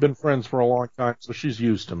then we've been friends for a long time, so she's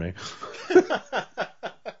used to me.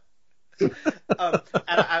 And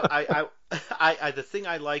the thing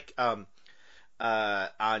I like on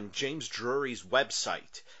James Drury's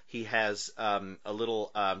website, he has a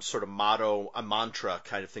little sort of motto, a mantra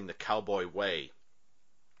kind of thing, the Cowboy Way,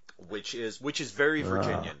 which is very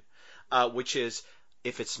Virginian, which is,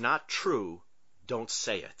 if it's not true, don't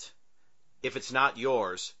say it. If it's not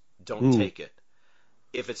yours, don't take it.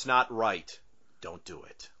 If it's not right, don't do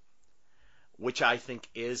it. Which I think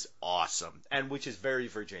is awesome, and which is very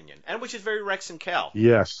Virginian, and which is very Rex and Cal.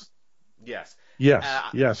 Yes.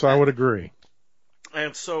 Yes, I would agree.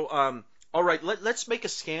 And so, all right, let's make a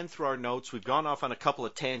scan through our notes. We've gone off on a couple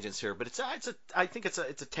of tangents here, but I think it's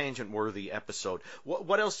a tangent-worthy episode.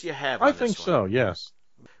 What else do you have on I this think one? so, yes.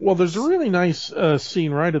 Well, there's a really nice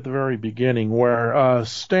scene right at the very beginning where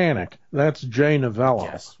Stanek, that's Jay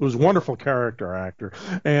Novello, who's a wonderful character actor,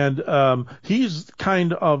 and he's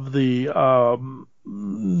kind of the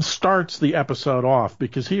starts the episode off,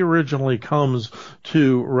 because he originally comes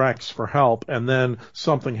to Rex for help, and then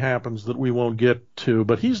something happens that we won't get to,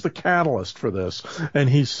 but he's the catalyst for this, and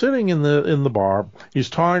he's sitting in the bar,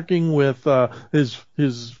 he's talking with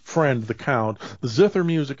his friend, the Count, the zither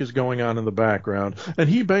music is going on in the background, and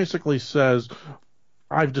he basically says,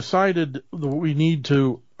 "I've decided that we need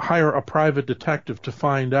to hire a private detective to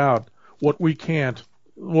find out what we can't,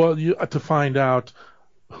 to find out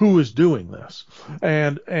who is doing this."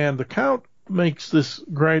 And the Count makes this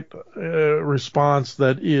great response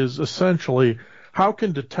that is essentially, how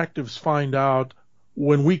can detectives find out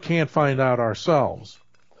when we can't find out ourselves?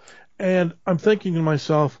 And I'm thinking to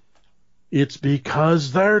myself, it's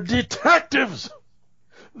because they're detectives.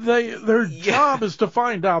 Their job is to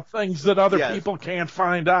find out things that other people can't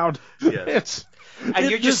find out. Yes.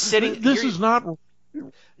 You're just sitting. This is not.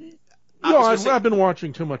 I've been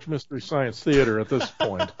watching too much Mystery Science Theater at this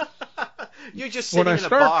point. You're just sitting in a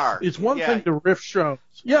bar. It's one thing to riff shows.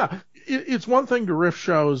 Yeah, it's one thing to riff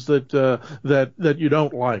shows that you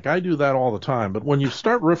don't like. I do that all the time. But when you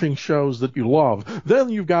start riffing shows that you love, then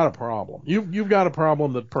you've got a problem. You've got a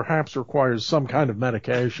problem that perhaps requires some kind of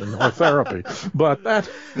medication or therapy. But that,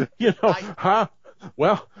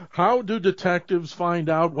 how do detectives find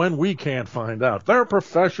out when we can't find out? They're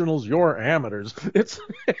professionals, you're amateurs. It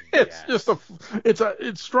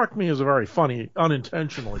struck me as a very funny,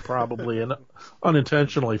 unintentionally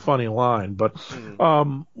funny line. But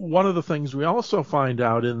one of the things we also find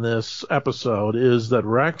out in this episode is that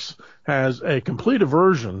Rex has a complete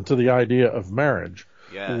aversion to the idea of marriage.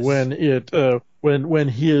 Yes. When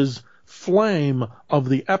his flame of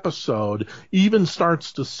the episode even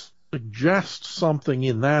starts to suggest something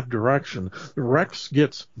in that direction, Rex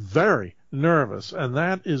gets very nervous, and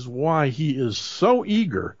that is why he is so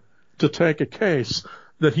eager to take a case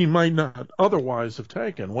that he might not otherwise have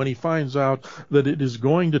taken. When he finds out that it is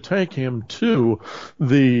going to take him to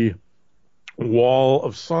the Wall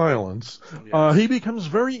of Silence, he becomes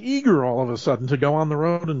very eager all of a sudden to go on the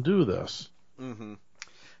road and do this. Mm-hmm.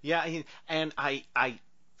 Yeah, and I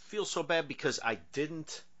feel so bad because I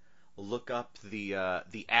didn't look up the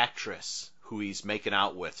actress who he's making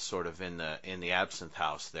out with, sort of in the Absinthe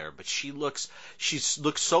house there. But she looks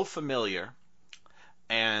so familiar.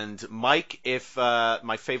 And Mike, if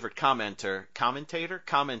my favorite commenter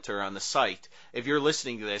on the site, if you're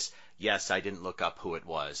listening to this, yes, I didn't look up who it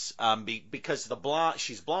was, because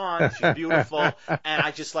she's blonde, she's beautiful, and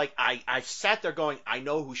I just I sat there going, I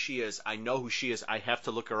know who she is, I have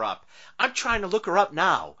to look her up. I'm trying to look her up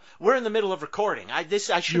now. We're in the middle of recording. I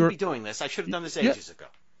shouldn't be doing this. I should have done this ages ago.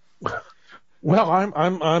 Well,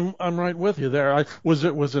 I'm right with you there. Was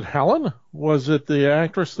it Helen? Was it the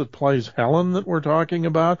actress that plays Helen that we're talking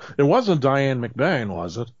about? It wasn't Diane McBain,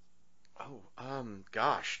 was it? Oh,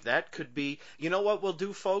 gosh, that could be. You know what we'll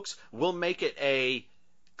do, folks? We'll make it a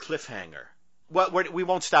cliffhanger. Well, we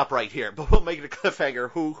won't stop right here, but we'll make it a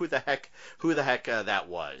cliffhanger. Who the heck that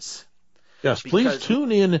was? Yes, please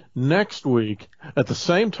tune in next week at the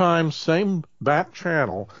same time, same bat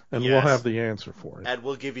channel, and we'll have the answer for you. And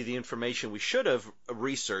we'll give you the information we should have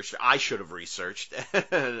researched. I should have researched.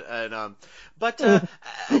 But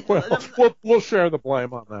we'll share the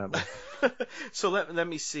blame on that. So let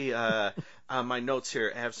me see my notes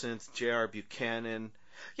here. Absinthe, J.R. Buchanan.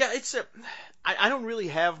 Yeah, I don't really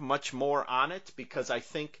have much more on it because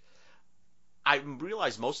I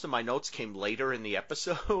realized most of my notes came later in the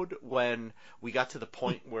episode when we got to the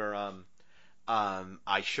point where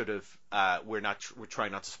I should have. We're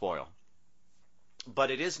trying not to spoil,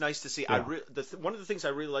 but it is nice to see. Yeah. One of the things I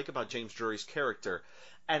really like about James Drury's character,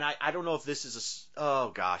 and I don't know if this is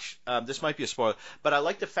this might be a spoiler, but I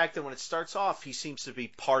like the fact that when it starts off, he seems to be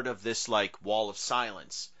part of this wall of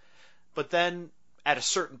silence, but then at a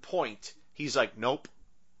certain point, he's like, nope.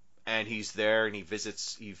 And he's there, and he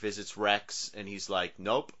visits Rex, and he's like,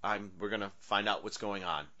 "Nope, we're gonna find out what's going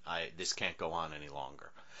on. This can't go on any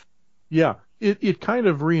longer." Yeah, it kind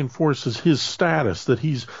of reinforces his status that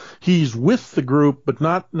he's with the group, but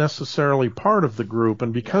not necessarily part of the group,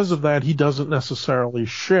 and because of that, he doesn't necessarily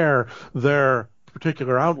share their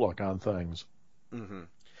particular outlook on things. Mm-hmm.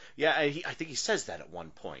 Yeah, I think he says that at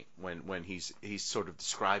one point when he's sort of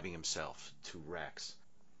describing himself to Rex.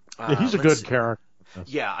 Yeah, he's a good character.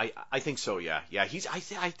 Yeah, I think so. Yeah. I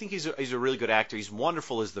think he's a really good actor. He's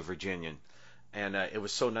wonderful as the Virginian, and it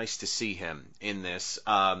was so nice to see him in this.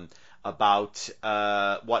 About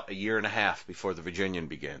a year and a half before the Virginian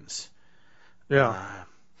begins. Yeah.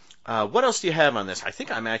 What else do you have on this? I think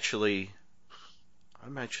I'm actually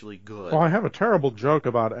good. Well, I have a terrible joke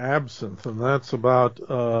about Absinthe, and that's about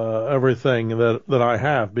everything that I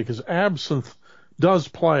have, because Absinthe does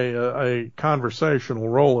play a conversational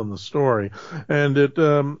role in the story, and it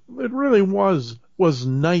really was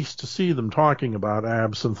nice to see them talking about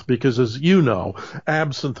Absinthe, because, as you know,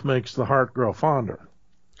 Absinthe makes the heart grow fonder.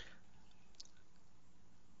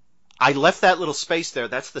 I left that little space there.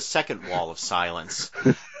 That's the second wall of silence.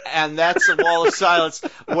 And that's a wall of silence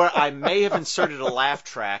where I may have inserted a laugh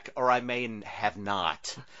track, or I may have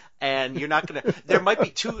not. And you're not gonna. There might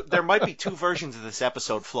be two versions of this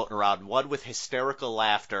episode floating around. One with hysterical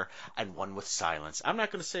laughter, and one with silence. I'm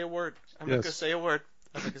not gonna say a word. I'm not gonna say a word.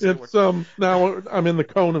 It's now I'm in the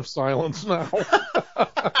cone of silence now.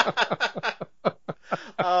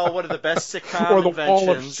 Oh, one of the best sitcom or the inventions.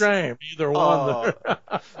 wall of shame. Either one.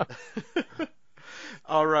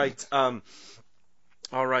 All right. All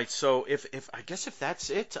right. So if I guess if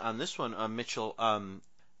that's it on this one, Mitchell,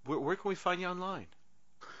 where can we find you online?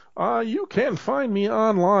 You can find me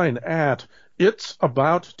online at It's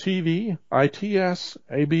About TV,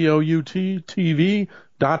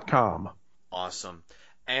 ITSABOUT.TV.com. Awesome.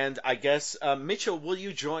 And I guess, Mitchell, will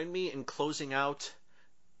you join me in closing out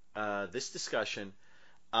this discussion?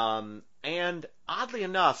 And oddly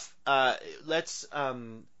enough,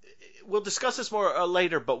 we'll discuss this more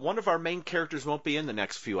later, but one of our main characters won't be in the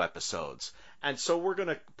next few episodes. And so we're going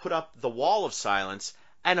to put up the wall of silence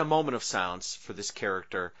and a moment of silence for this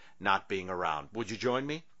character not being around. Would you join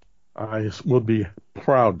me? I would be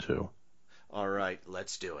proud to. All right,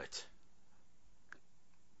 let's do it.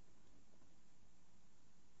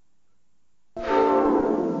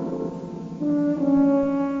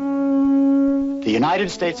 The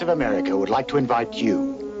United States of America would like to invite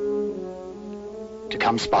you to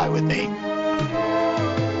come spy with me.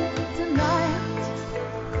 Tonight,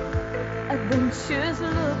 adventures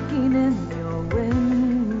looking in your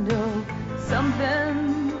window.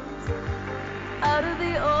 Something out of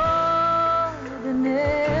the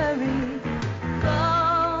ordinary.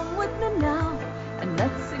 Come with me now, and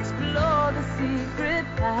let's explore the secret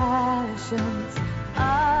passions.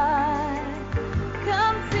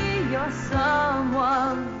 Come see you're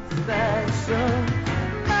someone special.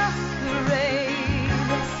 Masquerade.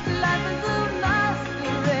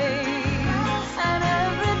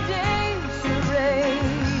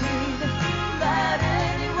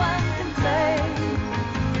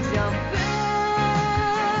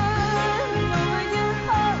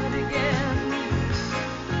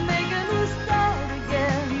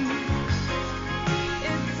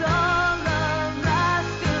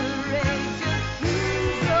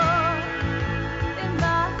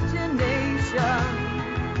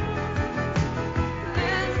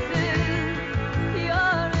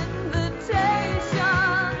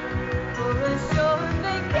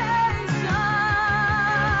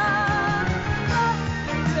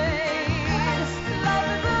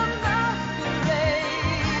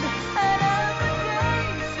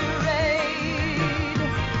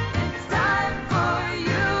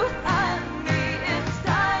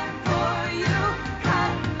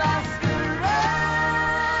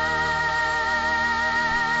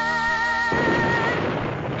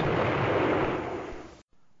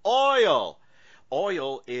 Oil.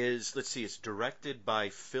 Oil is, let's see, it's directed by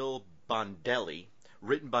Phil Bondelli,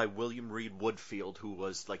 written by William Reed Woodfield, who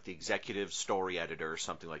was like the executive story editor or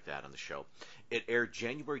something like that on the show. It aired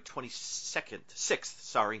January 6th,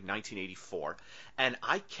 1984. And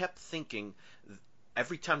I kept thinking,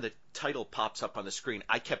 every time the title pops up on the screen,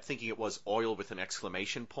 I kept thinking it was Oil with an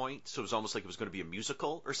exclamation point. So it was almost like it was going to be a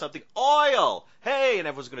musical or something. Oil! Hey! And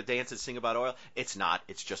everyone's going to dance and sing about oil. It's not.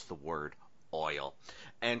 It's just the word oil.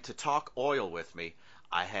 And to talk oil with me,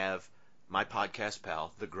 I have my podcast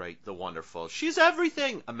pal, the great, the wonderful, she's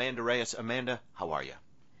everything, Amanda Reyes. Amanda, how are you?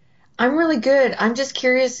 I'm really good. I'm just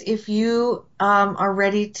curious if you are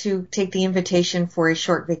ready to take the invitation for a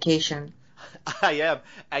short vacation. I am.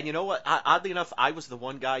 And you know what? Oddly enough, I was the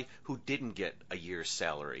one guy who didn't get a year's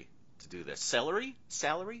salary to do this. Salary?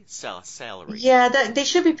 Salary? Salary. Yeah, they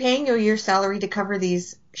should be paying you a year's salary to cover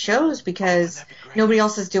these shows because nobody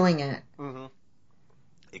else is doing it. Mm-hmm.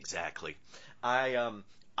 Exactly. Let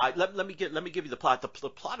me give you the plot. The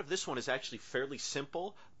plot of this one is actually fairly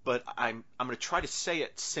simple, but I'm going to try to say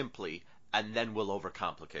it simply, and then we'll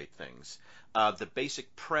overcomplicate things. The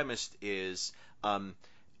basic premise is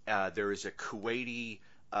there is a Kuwaiti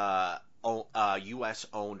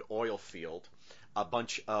U.S.-owned oil field. A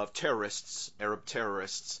bunch of terrorists, Arab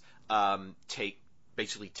terrorists, take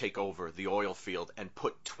over the oil field and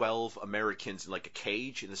put 12 Americans in like a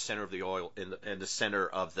cage in the center of the oil in the center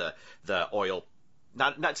of the oil.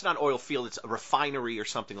 It's not an oil field, it's a refinery or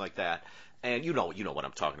something like that. And you know what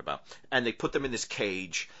I'm talking about. And they put them in this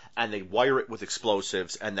cage and they wire it with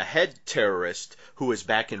explosives. And the head terrorist, who is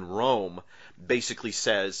back in Rome, basically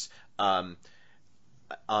says,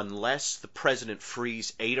 unless the president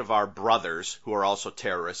frees 8 of our brothers, who are also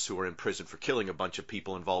terrorists, who are in prison for killing a bunch of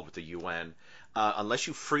people involved with the UN, unless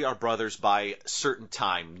you free our brothers by a certain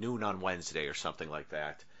time, noon on Wednesday or something like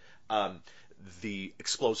that, the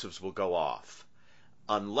explosives will go off.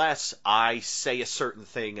 Unless I say a certain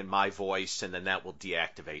thing in my voice, and then that will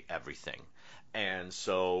deactivate everything. And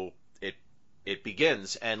so it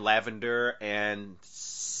begins, and Lavender and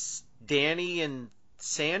Danny and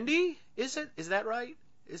Sandy, is that right?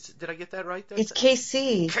 Did I get that right? It's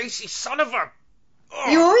Casey. Casey, son of a...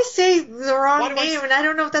 Oh. You always say the wrong name, and I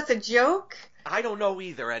don't know if that's a joke. I don't know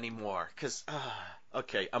either anymore, because...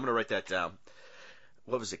 okay, I'm going to write that down.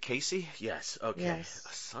 What was it, Casey? Yes, okay. Yes.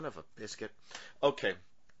 Son of a biscuit. Okay.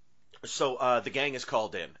 So the gang is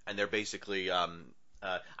called in, and they're basically... I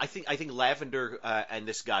think Lavender and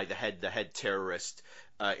this guy, the head terrorist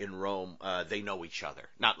in Rome, they know each other.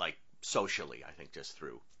 Not like socially, I think just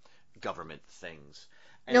through government things.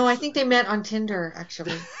 And no, I think they met on Tinder,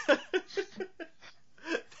 actually.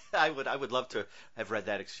 I would love to have read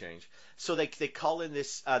that exchange. So they call in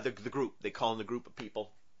this the group. They call in the group of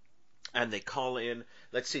people, and they call in.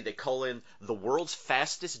 Let's see. They call in the world's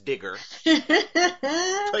fastest digger,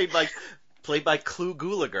 played by Clu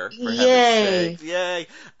Gulager. For Yay! Heaven's sake. Yay!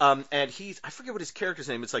 And I forget what his character's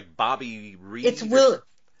name. It's like Bobby Reed. It's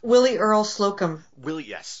Willie Earl Slocum. Willie,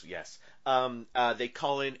 yes. They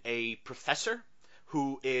call in a professor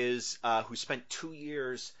who spent 2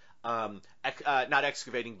 years not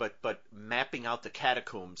excavating but mapping out the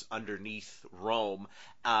catacombs underneath Rome.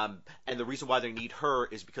 And the reason why they need her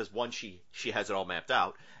is because one, she has it all mapped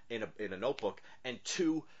out in a notebook, and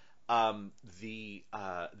two, the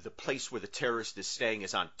place where the terrorist is staying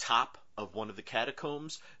is on top of one of the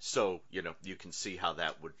catacombs, so you can see how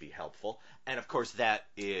that would be helpful. And of course, that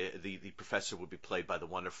the professor would be played by the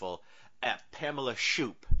wonderful Pamela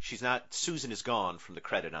Shoop. She's not. Susan is gone from the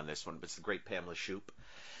credit on this one, but it's the great Pamela Shoop.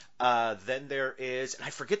 Then there is, and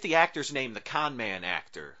I forget the actor's name, the con man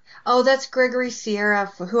actor. Oh, that's Gregory Sierra,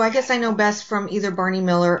 who I guess I know best from either Barney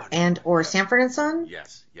Miller or Sanford and Son.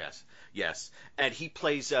 Yes. And he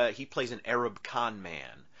plays an Arab con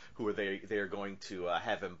man who they're going to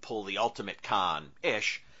have him pull the ultimate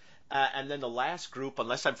con-ish. And then the last group,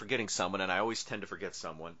 unless I'm forgetting someone, and I always tend to forget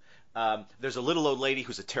someone, there's a little old lady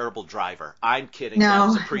who's a terrible driver. I'm kidding. That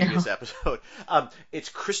was a previous episode. It's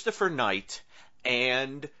Christopher Knight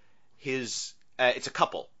and his it's a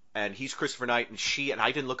couple, and he's Christopher Knight, and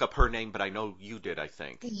I didn't look up her name, but I know you did, I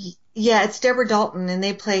think. Yeah, it's Deborah Dalton, and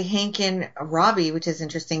they play Hank and Robbie, which is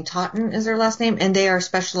interesting. Totten is their last name, and they are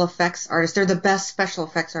special effects artists. They're the best special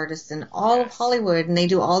effects artists in all of Hollywood, and they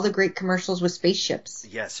do all the great commercials with spaceships.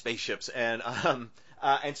 Yes, spaceships, and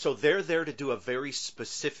so they're there to do a very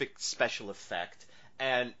specific special effect,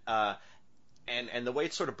 and the way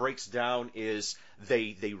it sort of breaks down is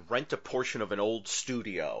they rent a portion of an old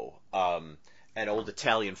studio, an old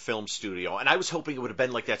Italian film studio, and I was hoping it would have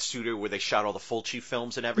been like that studio where they shot all the Fulci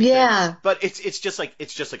films and everything. Yeah. But it's just like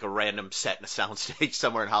a random set in a soundstage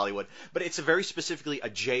somewhere in Hollywood. But it's a very specifically a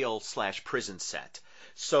jail/prison set.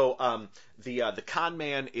 So the con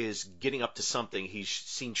man is getting up to something. He's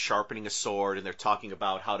seen sharpening a sword, and they're talking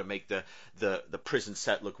about how to make the prison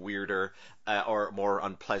set look weirder or more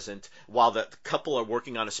unpleasant, while the couple are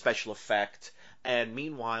working on a special effect. And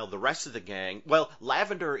meanwhile, the rest of the gang, well,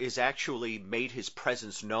 Lavender is actually made his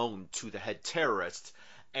presence known to the head terrorist,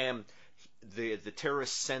 and the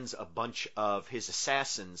terrorist sends a bunch of his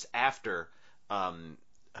assassins after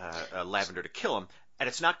Lavender to kill him. And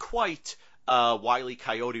it's not quite Wile E.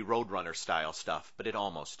 Coyote Roadrunner style stuff, but it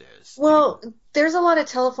almost is. Well, there's a lot of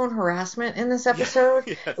telephone harassment in this episode,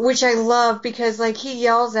 yes. Which I love because, like, he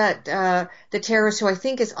yells at the terrorist, who I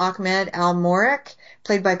think is Ahmed Al-Morek,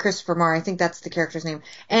 played by Christopher Marr. I think that's the character's name.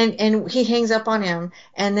 And he hangs up on him,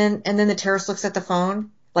 and then the terrorist looks at the phone,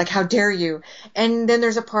 like, how dare you? And then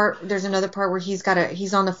there's another part where he's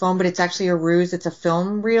on the phone, but it's actually a ruse. It's a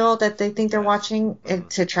film reel that they think they're watching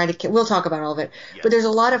to try to kill. We'll talk about all of it. Yes. But there's a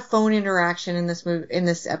lot of phone interaction in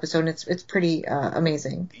this episode, and it's pretty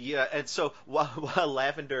amazing. Yeah, and so while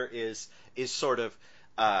Lavender is sort of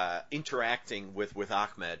interacting with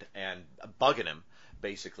Ahmed and bugging him,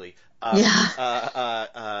 basically.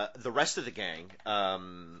 The rest of the gang,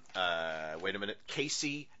 wait a minute,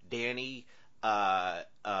 Casey, Danny,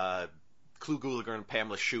 Clu Gulager and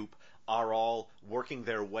Pamela Shoop are all working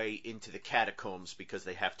their way into the catacombs because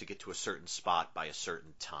they have to get to a certain spot by a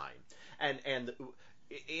certain time. And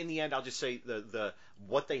in the end, I'll just say the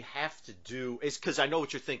what they have to do is, because I know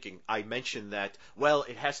what you're thinking. I mentioned that, well,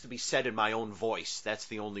 it has to be said in my own voice. That's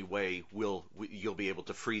the only way you'll be able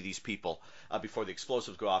to free these people before the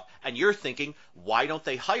explosives go off. And you're thinking, why don't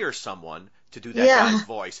they hire someone to do that guy's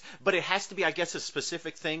voice? But it has to be, I guess, a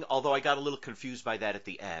specific thing, although I got a little confused by that at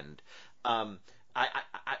the end.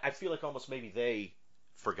 I feel like almost maybe they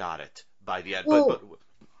forgot it by the end. Well, but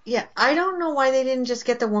yeah, I don't know why they didn't just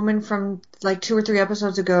get the woman from like 2 or 3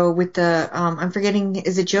 episodes ago with the I'm forgetting,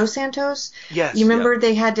 is it Joe Santos? Yes. You remember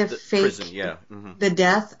they had to fake prison, the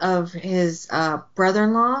death of his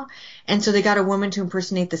brother-in-law, and so they got a woman to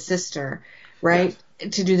impersonate the sister, right?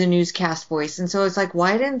 Yes. To do the newscast voice. And so it's like,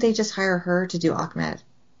 why didn't they just hire her to do Ahmed?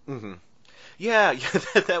 Mm-hmm. Yeah,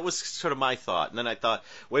 that was sort of my thought. And then I thought,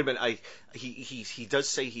 wait a minute, he does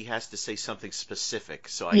say he has to say something specific,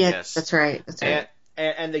 so I guess. That's right. That's right.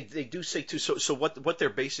 And they do say too. So what they're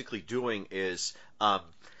basically doing is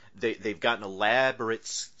they've got an elaborate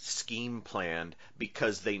scheme planned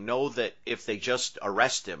because they know that if they just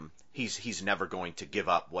arrest him, he's never going to give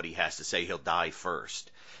up what he has to say. He'll die first.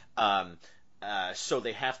 So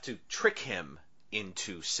they have to trick him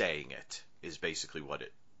into saying it. Is basically what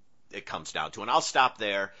it comes down to. And I'll stop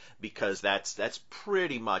there because that's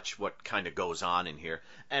pretty much what kind of goes on in here.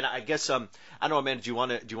 And I guess I don't know, Amanda, do you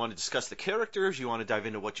want to discuss the characters? Do you want to dive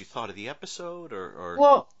into what you thought of the episode or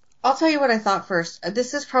Well, I'll tell you what I thought first.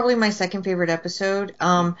 This is probably my second favorite episode.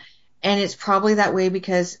 And it's probably that way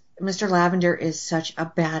because Mr. Lavender is such a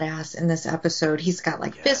badass in this episode. He's got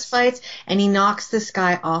like fist fights, and he knocks this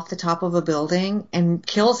guy off the top of a building and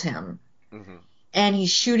kills him. Mm-hmm. And he's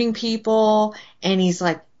shooting people, and he's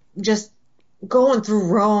like just going through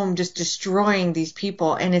Rome, just destroying these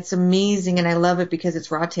people, and it's amazing, and I love it because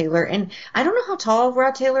it's Rod Taylor. And I don't know how tall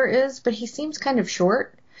Rod Taylor is, but he seems kind of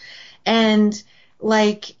short. And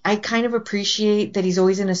like, I kind of appreciate that he's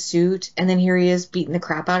always in a suit, and then here he is beating the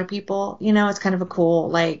crap out of people. You know, it's kind of a cool,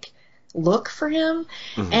 like, look for him.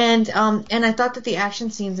 Mm-hmm. And I thought that the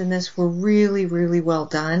action scenes in this were really, really well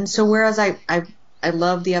done. So whereas I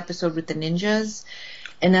love the episode with the ninjas,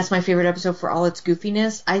 and that's my favorite episode for all its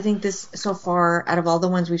goofiness, I think this, so far, out of all the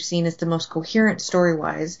ones we've seen, is the most coherent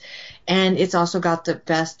story-wise. And it's also got the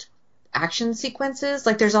best action sequences.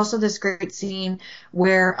 Like, there's also this great scene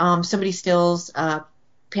where somebody steals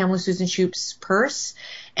Pamela Susan Shoop's purse.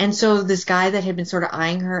 And so this guy that had been sort of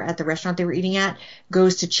eyeing her at the restaurant they were eating at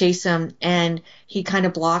goes to chase him, and he kind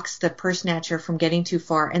of blocks the purse snatcher from getting too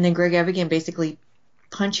far. And then Greg Evigan basically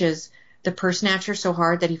punches the purse snatcher so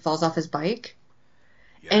hard that he falls off his bike.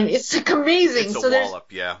 Yes. And it's like amazing. It's a so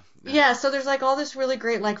wallop, yeah, so there's like all this really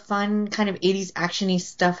great, like, fun kind of 80s action-y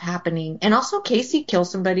stuff happening. And also Casey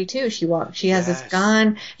kills somebody too. She has this gun,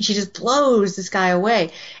 and she just blows this guy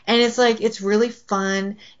away. And it's like, it's really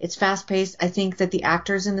fun. It's fast-paced. I think that the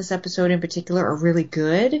actors in this episode in particular are really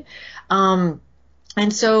good. And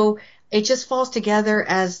so it just falls together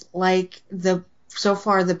as like the so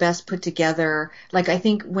far the best put together. Like, I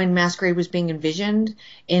think when Masquerade was being envisioned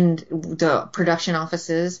in the production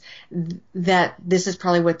offices, that this is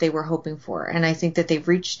probably what they were hoping for. And I think that they've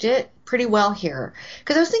reached it pretty well here.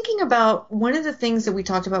 Because I was thinking about one of the things that we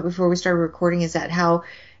talked about before we started recording is that how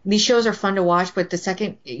these shows are fun to watch, but the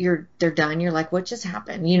second they're done, you're like, what just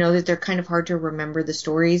happened? You know, that they're kind of hard to remember the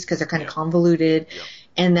stories because they're kind of convoluted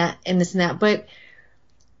and this and that. But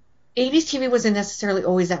 80s TV wasn't necessarily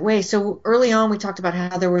always that way. So early on, we talked about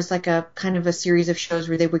how there was like a kind of a series of shows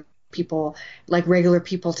where they would people, like regular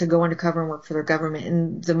people, to go undercover and work for their government.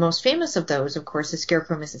 And the most famous of those, of course, is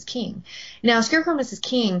Scarecrow Mrs. King. Now, Scarecrow Mrs.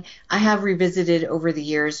 King, I have revisited over the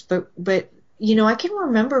years, but you know, I can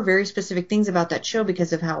remember very specific things about that show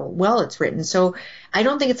because of how well it's written. So I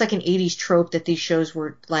don't think it's like an 80s trope that these shows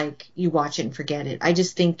were like, you watch it and forget it. I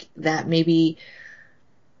just think that maybe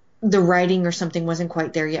the writing or something wasn't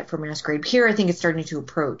quite there yet for Masquerade. Here, I think it's starting to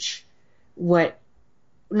approach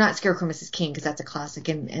not Scarecrow Mrs. King, because that's a classic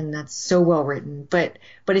and that's so well written, but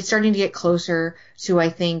it's starting to get closer to, I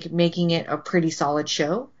think, making it a pretty solid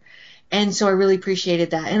show. And so I really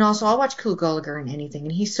appreciated that. And also, I'll watch Clu Gulager in anything,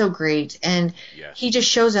 and he's so great. And he just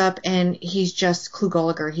shows up, and he's just Clu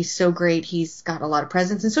Gulager. He's so great. He's got a lot of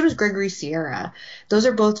presence, and so does Gregory Sierra. Those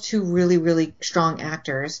are both two really, really strong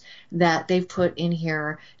actors that they've put in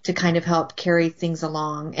here to kind of help carry things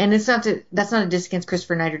along. And that's not a diss against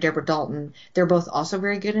Christopher Knight or Deborah Dalton. They're both also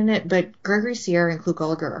very good in it, but Gregory Sierra and Clu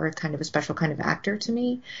Gulager are kind of a special kind of actor to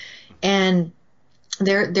me. And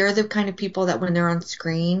they're the kind of people that when they're on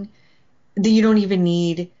screen, you don't even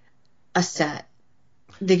need a set.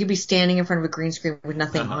 They could be standing in front of a green screen with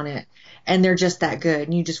nothing on it, and they're just that good,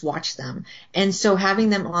 and you just watch them. And so having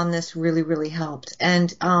them on this really, really helped. And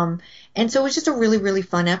so it was just a really, really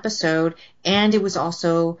fun episode, and it was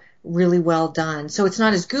also really well done. So it's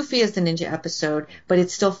not as goofy as the Ninja episode, but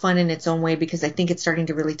it's still fun in its own way because I think it's starting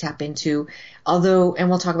to really tap into, and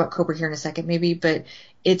we'll talk about Cobra here in a second maybe, but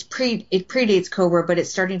it predates Cobra, but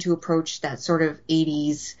it's starting to approach that sort of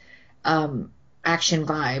 80s action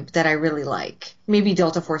vibe that I really like. Maybe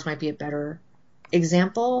Delta Force might be a better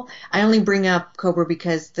example. I only bring up Cobra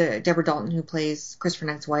because the Deborah Dalton, who plays Christopher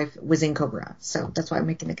Knight's wife, was in Cobra, so that's why I'm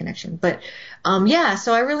making the connection. But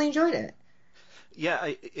so I really enjoyed it.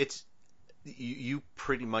 Yeah, you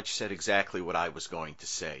pretty much said exactly what I was going to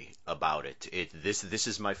say about it. This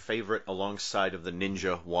is my favorite alongside of the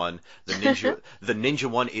Ninja one. The Ninja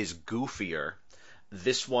one is goofier.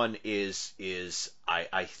 This one is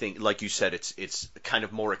I think, like you said, it's kind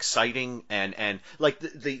of more exciting, and like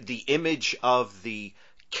the image of the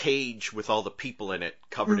cage with all the people in it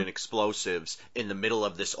covered in explosives in the middle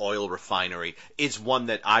of this oil refinery is one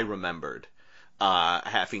that I remembered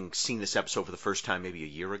having seen this episode for the first time maybe a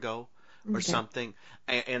year ago or something,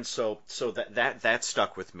 and so that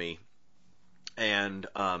stuck with me, and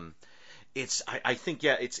I think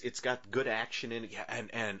it's got good action in it,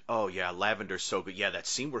 and Lavender's so good. Yeah, that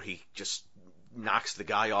scene where he just knocks the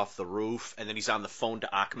guy off the roof, and then he's on the phone to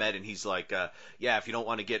Ahmed, and he's like, if you don't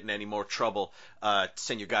want to get in any more trouble,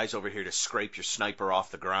 send your guys over here to scrape your sniper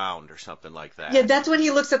off the ground or something like that. Yeah, that's when he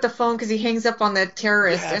looks at the phone because he hangs up on the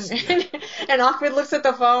terrorist, and Ahmed looks at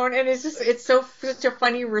the phone, and it's such a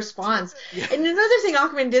funny response. Yeah. And another thing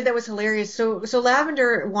Ahmed did that was hilarious. So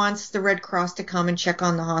Lavender wants the Red Cross to come and check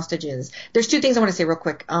on the hostages. There's two things I want to say real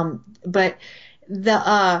quick.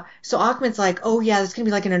 So Ahmed's like, oh yeah, it's gonna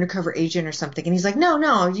be like an undercover agent or something, and he's like,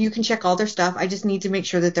 no, you can check all their stuff. I just need to make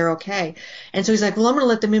sure that they're okay. And so he's like, well, I'm gonna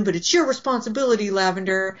let them in, but it's your responsibility,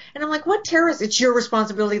 Lavender. And I'm like, what terrorist? It's your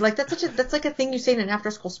responsibility. Like that's like a thing you say in an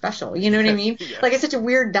after school special. You know what I mean? Yeah. Like it's such a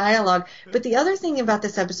weird dialogue. But the other thing about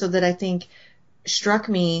this episode that I think struck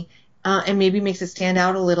me. And maybe makes it stand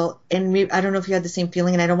out a little. And maybe, I don't know if you had the same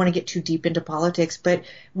feeling, and I don't want to get too deep into politics, but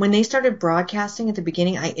when they started broadcasting at the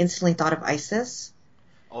beginning, I instantly thought of ISIS.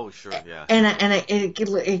 Oh, sure, yeah. And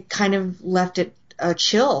it kind of left a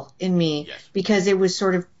chill in me because it was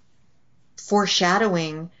sort of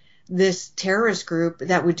foreshadowing this terrorist group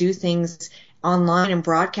that would do things online and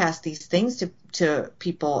broadcast these things to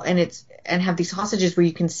people, and have these hostages where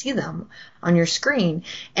you can see them on your screen.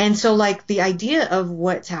 And so like the idea of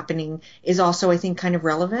what's happening is also, I think, kind of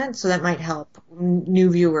relevant. So that might help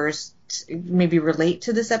new viewers maybe relate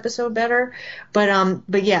to this episode better.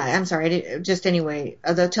 But yeah, I'm sorry. Anyway,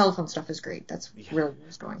 the telephone stuff is great. That's really where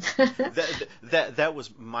it's going. that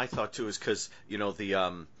was my thought too, is because,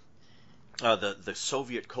 the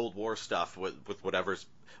Soviet Cold War stuff with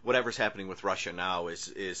whatever's happening with Russia now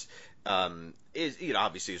is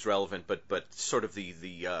obviously is relevant, but sort of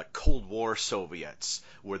the Cold War Soviets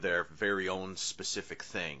were their very own specific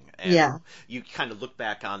thing, and you kind of look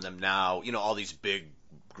back on them now, all these big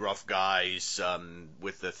gruff guys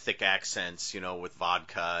with the thick accents, with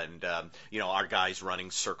vodka, and our guys running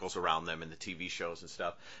circles around them in the TV shows and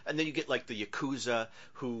stuff. And then you get like the Yakuza,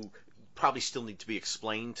 who probably still need to be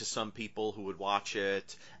explained to some people who would watch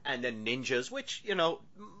it, and then ninjas, which a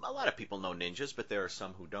lot of people know ninjas, but there are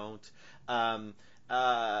some who don't.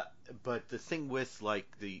 But the thing with like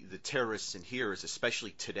the terrorists in here is, especially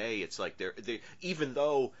today, it's like they even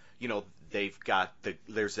though they've got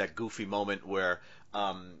there's that goofy moment where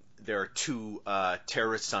there are two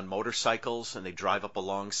terrorists on motorcycles and they drive up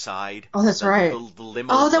alongside. Oh, that's right. The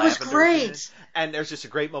limo. Oh, that was great. And there's just a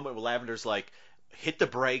great moment where Lavender's like, hit the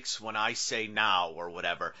brakes when I say now, or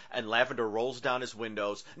whatever. And Lavender rolls down his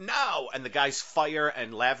windows, now! And the guys fire,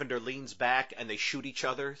 and Lavender leans back, and they shoot each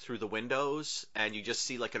other through the windows. And you just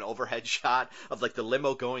see like an overhead shot of like the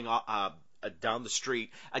limo going down the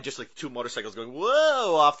street, and just like two motorcycles going,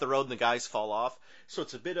 whoa, off the road, and the guys fall off. So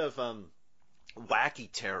it's a bit of wacky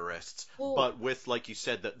terrorists, but with, like you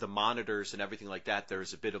said, the monitors and everything like that,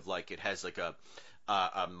 there's a bit of like, it has like a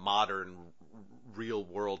modern, real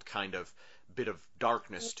world kind of bit of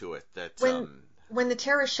darkness to it. That when the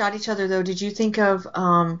terrorists shot each other, though, did you think of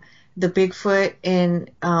the Bigfoot in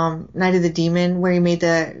Night of the Demon, where he made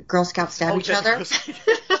the Girl Scouts stab each other?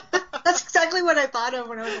 That's exactly what I thought of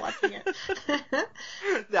when I was watching it.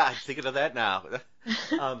 Yeah, I'm thinking of that now.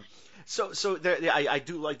 So there, I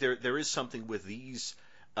do like there is something with these,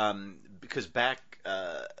 because back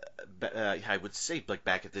I would say like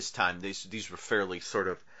back at this time, these were fairly sort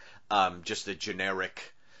of just a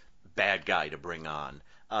generic bad guy to bring on,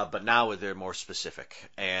 but now they're more specific,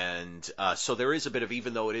 and so there is a bit of,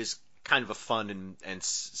 even though it is kind of a fun and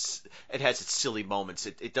it has its silly moments,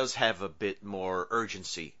 it does have a bit more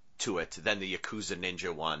urgency to it than the Yakuza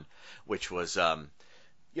Ninja one, which was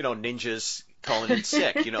ninjas calling in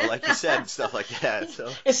sick, like you said, and stuff like that. So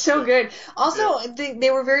it's so good. Also, yeah.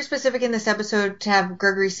 They were very specific in this episode to have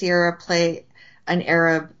Gregory Sierra play an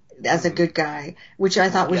Arab as a good guy, which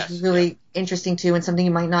I thought was really interesting too, and something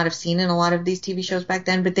you might not have seen in a lot of these TV shows back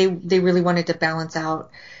then. But they really wanted to balance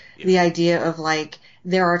out the idea of like,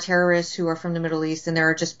 there are terrorists who are from the Middle East, and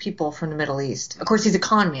there are just people from the Middle East. Of course, he's a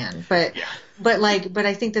con man, but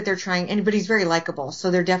I think that they're trying, but he's very likable,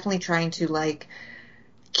 so they're definitely trying to like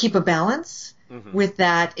keep a balance with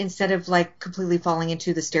that, instead of like completely falling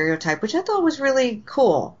into the stereotype, which I thought was really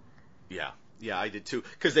cool. Yeah, I did too.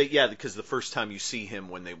 Because the first time you see him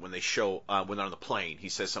when they show when they're on the plane, he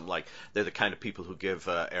says something like, they're the kind of people who give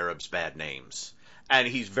Arabs bad names. And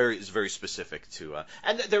he's very specific to,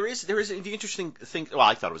 and there is the interesting thing. Well,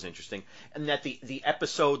 I thought it was interesting, and that the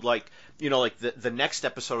episode, like the next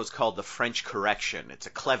episode is called The French Correction. It's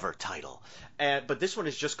a clever title, but this one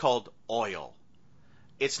is just called Oil.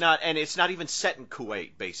 It's not even set in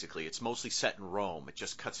Kuwait. Basically, it's mostly set in Rome. It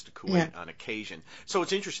just cuts to Kuwait on occasion. So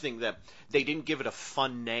it's interesting that they didn't give it a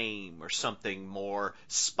fun name or something more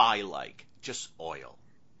spy-like. Just Oil.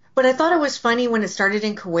 But I thought it was funny when it started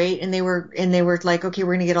in Kuwait, and they were like, okay,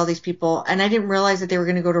 we're going to get all these people. And I didn't realize that they were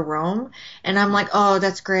going to go to Rome. And I'm like, oh,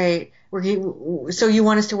 that's great. So you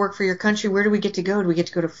want us to work for your country? Where do we get to go? Do we get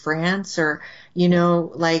to go to France or, Hawaii?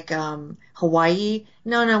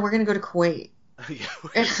 No, we're going to go to Kuwait.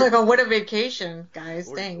 It's like, oh, what a vacation,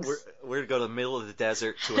 guys. Thanks. We're going to go to the middle of the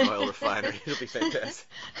desert to an oil refinery. It'll be fantastic.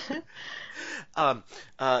 And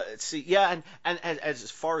as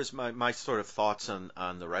far as my sort of thoughts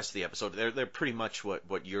on the rest of the episode, they're pretty much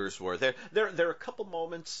what yours were. There are a couple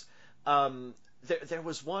moments. There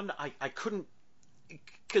was one I couldn't,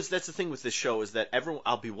 because that's the thing with this show, is that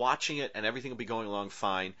I'll be watching it and everything will be going along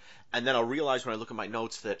fine, and then I'll realize when I look at my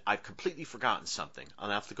notes that I've completely forgotten something. I'll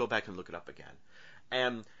have to go back and look it up again.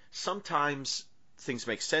 And sometimes things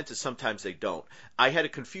make sense and sometimes they don't. I had a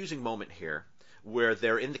confusing moment here where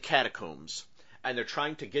they're in the catacombs and they're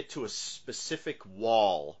trying to get to a specific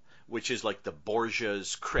wall, which is like the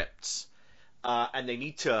Borgia's crypts. And they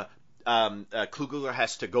need to, Kluger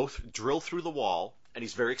has to drill through the wall, and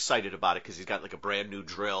he's very excited about it because he's got like a brand new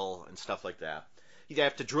drill and stuff like that. They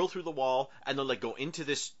have to drill through the wall and then like go into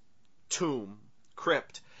this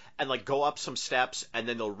crypt, and like go up some steps, and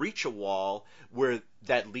then they'll reach a wall where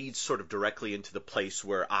that leads sort of directly into the place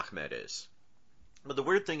where Ahmed is. But the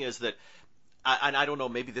weird thing is that, and I don't know,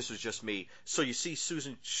 maybe this was just me. So you see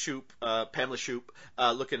Susan Shoop, Pamela Shoop,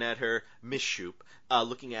 looking at her, Miss Shoop,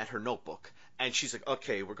 looking at her notebook. And she's like,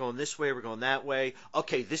 okay, we're going this way, we're going that way.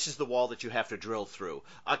 Okay, this is the wall that you have to drill through.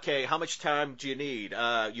 Okay, how much time do you need?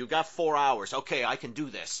 You got 4 hours. Okay, I can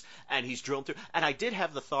do this. And he's drilling through. And I did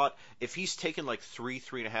have the thought, if he's taken like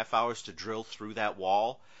 3.5 hours to drill through that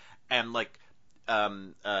wall, and like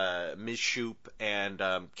Ms. Shoop and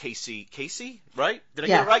Casey, right? Did I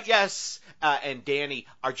Yeah. get it right? Yes. And Danny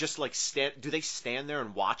are just like do they stand there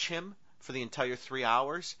and watch him for the entire 3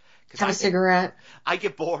 hours? Have a cigarette. I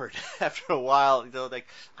get bored after a while. You know, like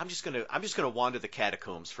I'm just gonna wander the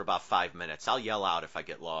catacombs for about 5 minutes. I'll yell out if I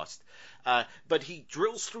get lost. But he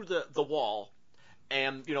drills through the wall,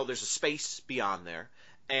 and you know there's a space beyond there,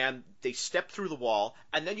 and they step through the wall,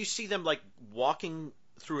 and then you see them like walking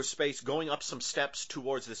through a space, going up some steps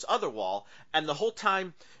towards this other wall, and the whole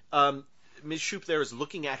time Ms. Shoop there is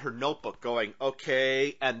looking at her notebook, going,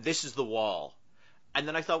 "Okay, and this is the wall." And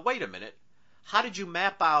then I thought, wait a minute, how did you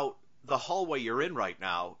map out the hallway you're in right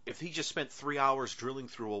now if he just spent 3 hours drilling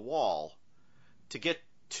through a wall to get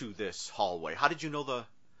to this hallway? How did you know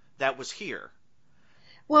that was here?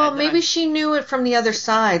 Well, maybe she knew it from the other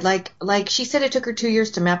side. Like she said it took her 2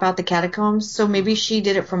 years to map out the catacombs, so maybe she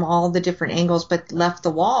did it from all the different angles but left the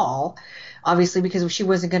wall, obviously, because she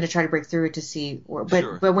wasn't going to try to break through it to see.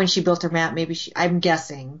 But when she built her map, maybe I'm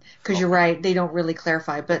guessing, because you're right, they don't really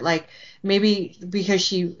clarify, but like maybe because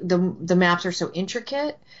the maps are so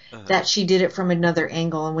intricate that she did it from another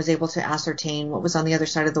angle and was able to ascertain what was on the other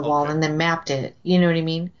side of the wall and then mapped it. You know what I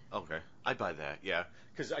mean? Okay, I buy that, yeah.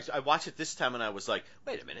 Because I watched it this time and I was like,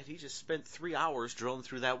 wait a minute, he just spent 3 hours drilling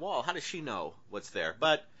through that wall. How does she know what's there?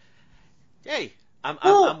 But, hey, I'm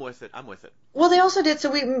with it. I'm with it. Well, they also did.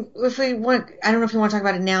 So if we want, I don't know if you want to talk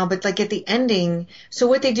about it now, but like at the ending, so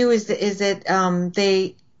what they do is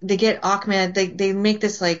that they get Ahmed, they make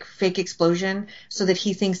this like fake explosion so that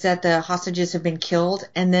he thinks that the hostages have been killed,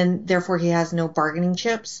 and then therefore he has no bargaining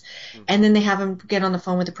chips. Mm-hmm. And then they have him get on the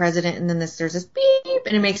phone with the president, and then there's this beep,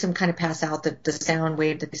 and it makes him kind of pass out, the sound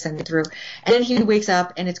wave that they send it through. And then he wakes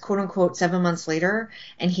up, and it's quote unquote 7 months later,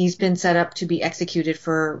 and he's been set up to be executed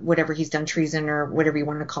for whatever he's done, treason or whatever you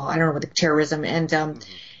want to call it. I don't know what the terrorism. And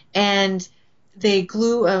and they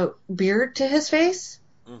glue a beard to his face.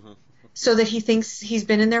 Mm-hmm. So that he thinks he's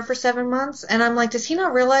been in there for 7 months. And I'm like, does he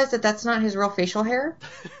not realize that that's not his real facial hair?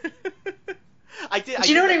 Do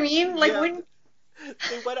you know what I mean? Like when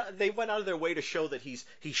they went out of their way to show that he's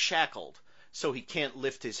shackled, so he can't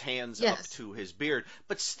lift his hands up to his beard.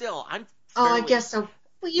 But still, I guess so.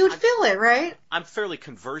 Well, you would feel it, right? I'm fairly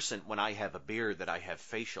conversant when I have a beard that I have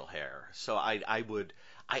facial hair. So I would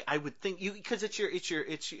think you, because it's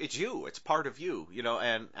you, it's part of you, you know,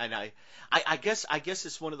 and I guess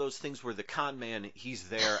it's one of those things where the con man, he's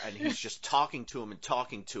there and he's just talking to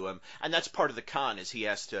him, and that's part of the con, is he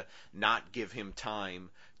has to not give him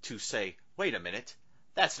time to say, wait a minute,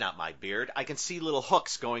 that's not my beard. I can see little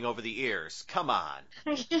hooks going over the ears. Come on.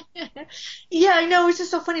 Yeah, I know. It's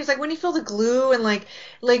just so funny. It's like when you feel the glue and like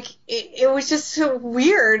it was just so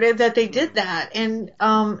weird that they did that. And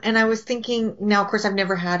I was thinking, now of course I've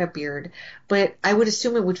never had a beard, but I would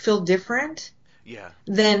assume it would feel different. Yeah.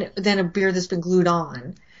 Than a beard that's been glued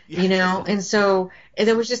on. You know, and so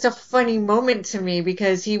it was just a funny moment to me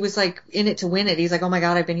because he was like in it to win it. He's like, oh my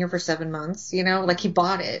God, I've been here for 7 months, you know, like he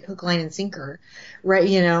bought it, hook, line, and sinker, right?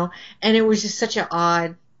 You know, and it was just such an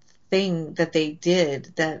odd thing that they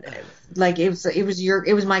did that, like, it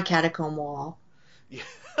was my catacomb wall. Yeah.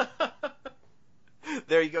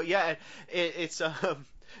 There you go. Yeah, it's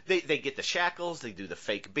They get the shackles, they do the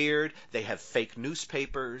fake beard, they have fake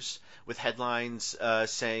newspapers with headlines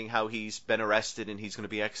saying how he's been arrested and he's going to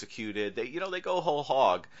be executed. They go whole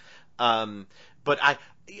hog. But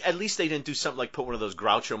at least they didn't do something like put one of those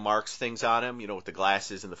Groucho Marx things on him, you know, with the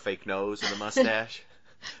glasses and the fake nose and the mustache.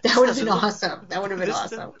 That would have been awesome. That would have been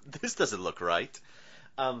awesome. This doesn't look right.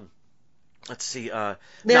 Let's see.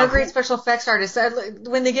 They are great special effects artists.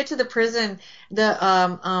 When they get to the prison, the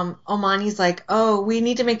Omani's like, "Oh, we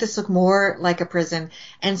need to make this look more like a prison."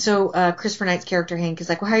 And so Christopher Knight's character Hank is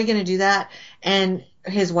like, "Well, how are you going to do that?" And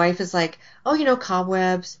his wife is like, "Oh, you know,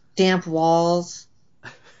 cobwebs, damp walls."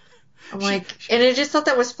 I'm like, and I just thought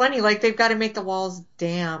that was funny. Like they've got to make the walls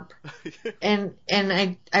damp, and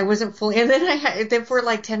I wasn't fully. And then for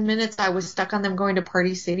like 10 minutes I was stuck on them going to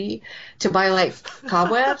Party City to buy like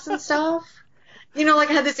cobwebs and stuff. You know, like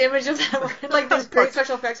I had this image of them, like this great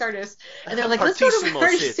special effects artist, and they're like, let's go to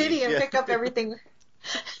Party City and pick up everything.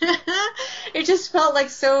 It just felt like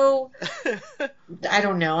so. I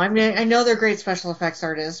don't know. I mean, I know they're great special effects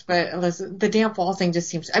artists, but the damp wall thing just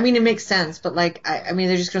seems. I mean, it makes sense, but like, I mean,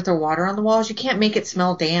 they're just gonna throw water on the walls. You can't make it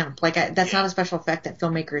smell damp. Like that's not a special effect that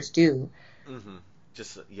filmmakers do. Mm-hmm.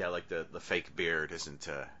 Just like the fake beard isn't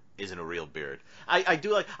a real beard. I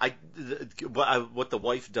do like what the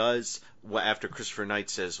wife does after Christopher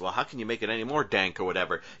Knight says, well, how can you make it any more dank or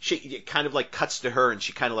whatever? She kind of like cuts to her and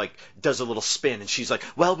she kind of like does a little spin and she's like,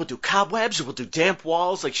 well, we'll do cobwebs or we'll do damp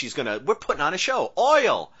walls. Like we're putting on a show.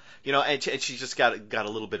 Oil. You know, and she just got a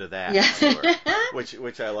little bit of that, Yeah. to her,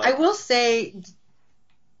 which I like. I will say,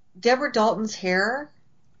 Deborah Dalton's hair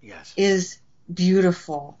Yes. is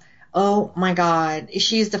beautiful. Oh my God,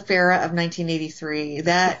 she's the Farrah of 1983.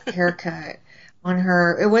 That haircut on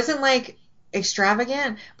her, it wasn't like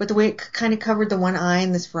extravagant, but the way it kind of covered the one eye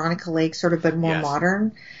in this Veronica Lake sort of, but more Yes.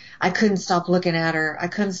 modern. I couldn't stop looking at her.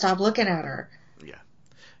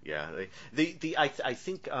 Yeah.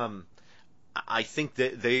 I think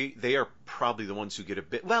that they are probably the ones who get a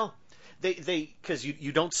bit, well, they because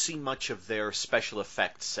you don't see much of their special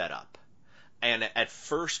effects setup. And at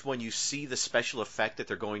first, when you see the special effect that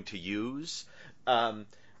they're going to use,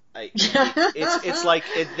 it's like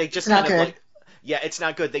they just kind of like, yeah, it's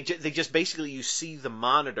not good. They just basically, you see the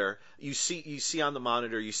monitor, you see on the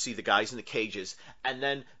monitor, you see the guys in the cages, and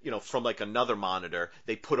then, you know, from like another monitor,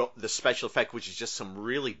 they put the special effect, which is just some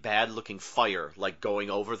really bad looking fire like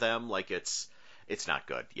going over them, like it's not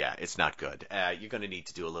good. Yeah, it's not good. You're going to need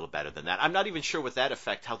to do a little better than that. I'm not even sure with that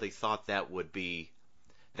effect how they thought that would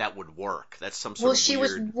work. That's some sort of she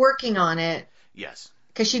weird... was working on it. Yes.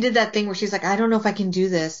 Because she did that thing where she's like, I don't know if I can do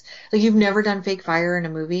this. Like, you've never done fake fire in a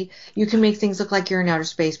movie. You can make things look like you're in outer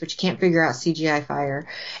space, but you can't figure out CGI fire.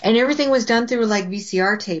 And everything was done through, like,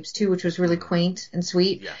 VCR tapes, too, which was really quaint and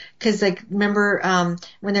sweet. Yeah. Because, like, remember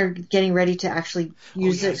when they're getting ready to actually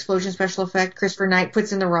use the explosion special effect, Christopher Knight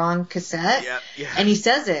puts in the wrong cassette. Yeah. And he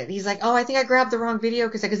says it. He's like, oh, I think I grabbed the wrong video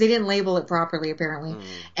cassette, because they didn't label it properly, apparently.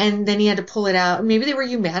 And then he had to pull it out. Maybe they were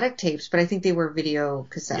U-matic tapes, but I think they were video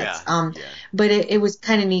cassettes. But it was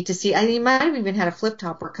kind of neat to see. He might have even had a flip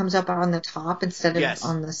top where it comes up on the top instead of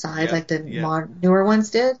on the side, like the newer ones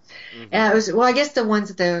did. It was, well, I guess the ones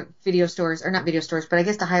at the video stores, or not video stores, but I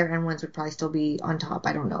guess the higher end ones would probably still be on top.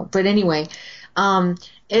 I don't know. But anyway,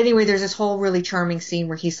 there's this whole really charming scene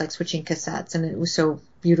where he's like switching cassettes, and it was so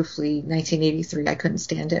beautifully 1983. I couldn't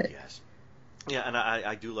stand it. Yes. Yeah, and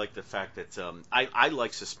I do like the fact that I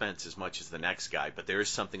like suspense as much as the next guy, but there is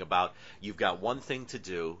something about, you've got one thing to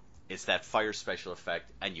do. It's that fire special effect,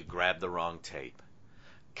 and you grab the wrong tape.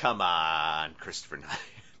 Come on, Christopher Knight.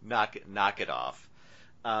 knock it off.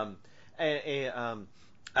 And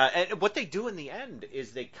what they do in the end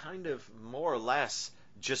is they kind of more or less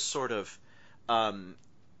just sort of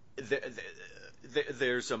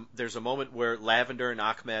there's a moment where Lavender and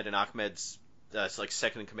Ahmed's like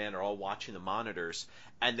second in command are all watching the monitors,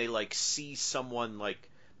 and they like see someone like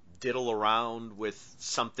diddle around with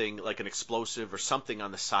something like an explosive or something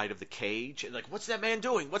on the side of the cage, and like, what's that man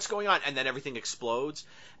doing? What's going on? And then everything explodes.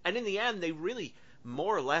 And in the end, they really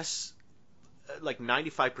more or less like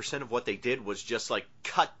 95% of what they did was just like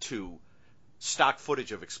cut to stock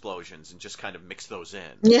footage of explosions and just kind of mix those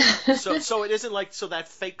in. Yeah. So it isn't like, so that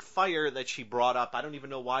fake fire that she brought up, I don't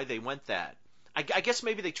even know why they went that. I guess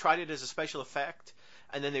maybe they tried it as a special effect,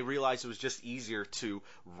 and then they realized it was just easier to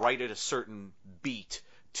write at a certain beat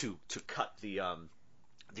to cut the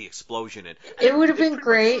explosion in. It would have been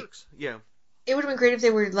great. Yeah. It would have been great if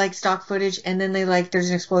they were like stock footage, and then they like, there's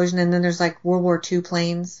an explosion, and then there's like World War II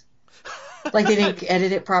planes. Like they didn't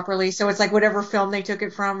edit it properly, so it's like whatever film they took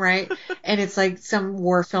it from, right? And it's like some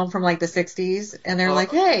war film from like the 60s, and they're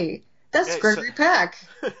like, hey, that's Gregory Peck.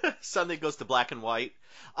 Suddenly it goes to black and white.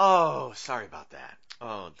 Oh, sorry about that.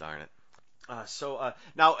 Oh, darn it. So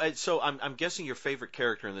I'm guessing your favorite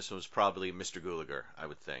character in this one was probably Mr. Gulager, I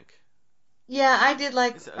would think. Yeah, I did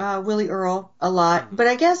like Willie Earl a lot, but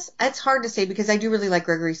I guess it's hard to say because I do really like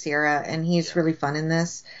Gregory Sierra, and he's really fun in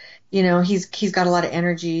this. You know, he's got a lot of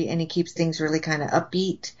energy, and he keeps things really kind of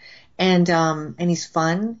upbeat, and he's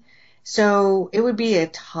fun. So it would be a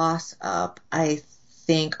toss up, I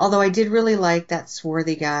think. Although I did really like that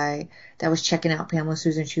swarthy guy that was checking out Pamela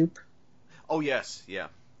Susan Shoop. Oh yes, yeah.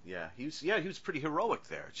 He was pretty heroic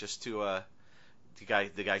there. Just to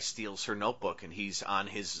the guy steals her notebook, and he's on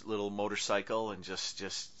his little motorcycle and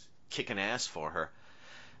just kicking ass for her.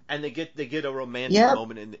 And they get a romantic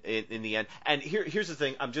moment in the end. And here's the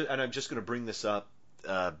thing. I'm just going to bring this up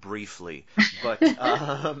briefly, but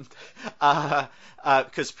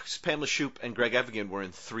because Pamela Shoop and Greg Evigan were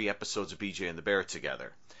in 3 episodes of BJ and the Bear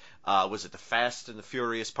together. Was it the Fast and the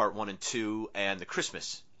Furious Part 1 and 2 and the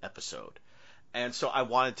Christmas episode? And so I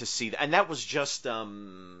wanted to see that, and that was just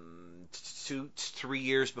 3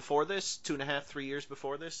 years before this, 2.5, 3 years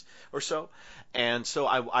before this or so. And so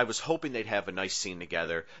I was hoping they'd have a nice scene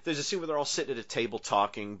together. There's a scene where they're all sitting at a table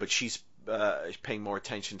talking, but she's paying more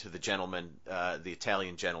attention to the gentleman, the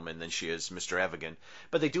Italian gentleman, than she is Mr. Evigan.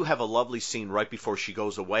 But they do have a lovely scene right before she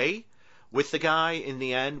goes away with the guy in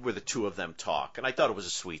the end where the two of them talk. And I thought it was a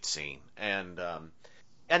sweet scene. And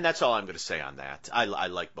that's all I'm going to say on that. I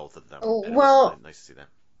like both of them. Well, nice to see that.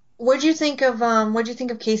 What'd you think of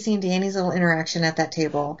Casey and Danny's little interaction at that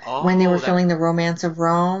table when they were filming The Romance of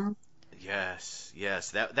Rome? Yes,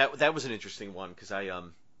 that was an interesting one because I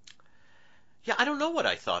don't know what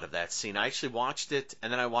I thought of that scene. I actually watched it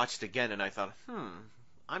and then I watched it again and I thought,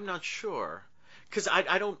 I'm not sure because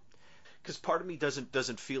I don't, because part of me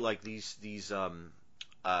doesn't feel like these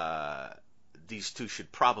two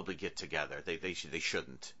should probably get together. They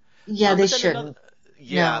shouldn't. Yeah, they shouldn't.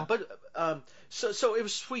 No. But so it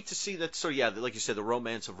was sweet to see that. So yeah, like you said, the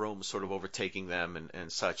Romance of Rome was sort of overtaking them and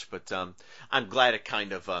such. But I'm glad it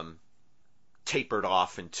kind of tapered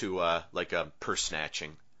off into like a purse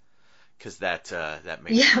snatching, because that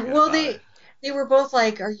makes yeah. Well, they were both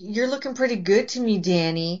like, "You're looking pretty good to me,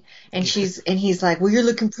 Danny," and he's like, "Well, you're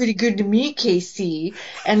looking pretty good to me, Casey."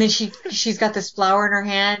 And then she's got this flower in her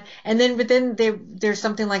hand, but then there's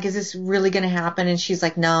something like, "Is this really going to happen?" And she's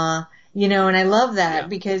like, "Nah." You know, and I love that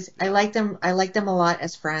because I like them a lot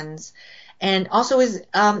as friends. And also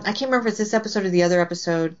I can't remember if it's this episode or the other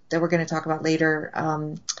episode that we're going to talk about later,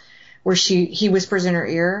 where he whispers in her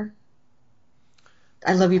ear,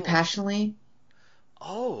 "I love you passionately."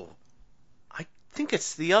 Oh, I think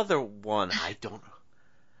it's the other one. I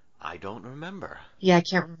don't remember. Yeah, I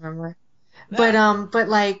can't remember. But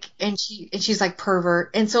like, and she's like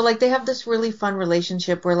pervert. And so like they have this really fun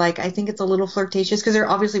relationship where like, I think it's a little flirtatious because they're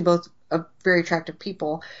obviously both very attractive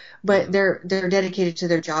people, but they're dedicated to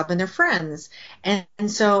their job and they're friends. And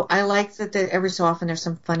so I like that every so often there's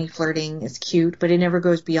some funny flirting. It's cute, but it never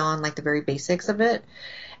goes beyond like the very basics of it.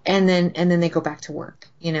 And then they go back to work,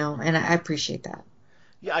 you know, and I appreciate that.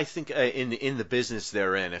 Yeah, I think in the business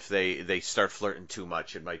they're in, if they start flirting too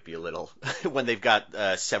much, it might be a little when they've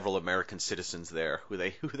got several American citizens there who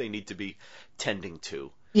they need to be tending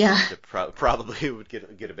to. Yeah, probably it would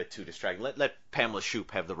get a bit too distracting. Let Pamela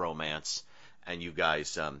Shoop have the romance, and you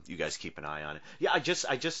guys keep an eye on it. Yeah, I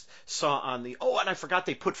just saw on the and I forgot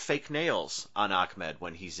they put fake nails on Ahmed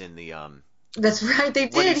when he's in the. That's right, they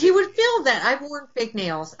did. He would feel that. I've worn fake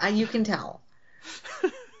nails. You can tell.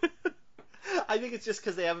 I think it's just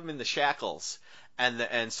because they have him in the shackles,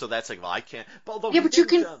 and so that's like, well, I can't. But you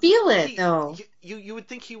can feel it though. You would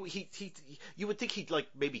think you would think he'd like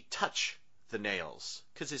maybe touch the nails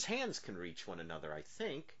because his hands can reach one another. I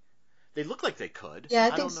think they look like they could. Yeah,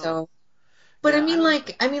 I think so. But yeah,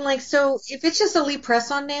 I mean, so if it's just a Lee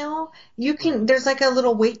press-on nail, you can. There's like a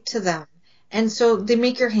little weight to them, and so they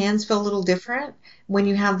make your hands feel a little different when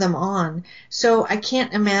you have them on. So I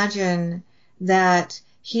can't imagine that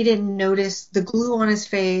he didn't notice the glue on his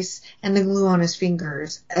face and the glue on his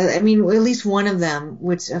fingers. I mean, at least one of them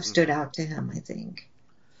would have stood out to him, I think.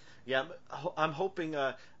 Yeah, I'm hoping,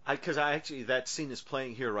 because actually that scene is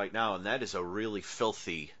playing here right now, and that is a really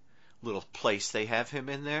filthy little place they have him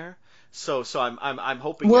in there. So I'm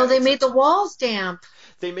hoping. Well, they made the walls damp.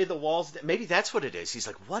 They made the walls. Maybe that's what it is. He's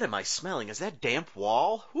like, "What am I smelling? Is that damp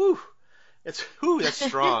wall? Whew, that's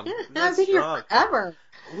strong. I've been here forever."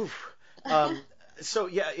 Oof. So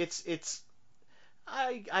yeah, it's.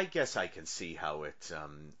 I guess I can see how it.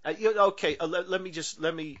 Okay,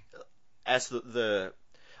 let me ask the.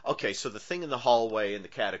 Okay, so the thing in the hallway and the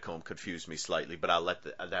catacomb confused me slightly, but I'll let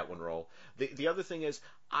that one roll. The other thing is,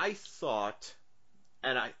 I thought,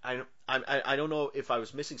 and I don't know if I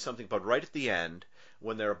was missing something, but right at the end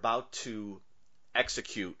when they're about to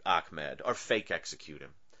execute Ahmed or fake execute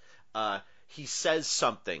him, he says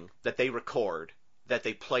something that they record, that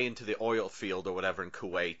they play into the oil field or whatever in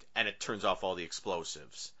Kuwait, and it turns off all the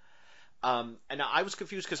explosives. And I was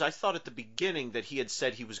confused because I thought at the beginning that he had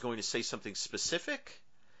said he was going to say something specific,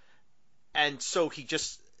 and so he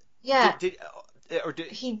just he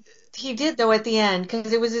did though at the end,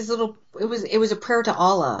 because it was his little it was a prayer to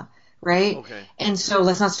Allah, right? Okay. And so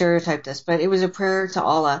let's not stereotype this, but it was a prayer to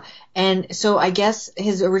Allah, and so I guess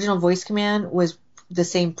his original voice command was the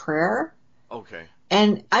same prayer. Okay.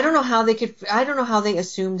 And I don't know how they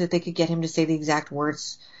assumed that they could get him to say the exact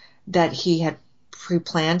words that he had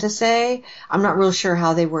pre-planned to say. I'm not real sure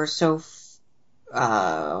how they were so,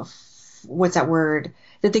 what's that word?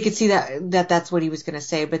 That they could see that's what he was going to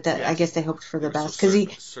say, but that, yes. I guess they hoped for the best.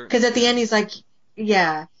 Because at the end he's like,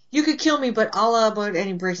 yeah, you could kill me, but Allah, and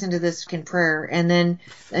he breaks into this prayer. And then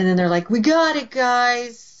they're like, we got it,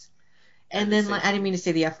 guys. And then, like, I didn't mean to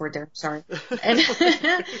say the F word there. Sorry.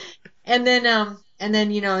 And then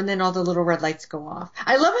all the little red lights go off.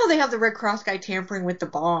 I love how they have the Red Cross guy tampering with the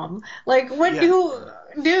bomb. Like, what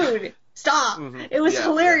dude, stop. Mm-hmm. It was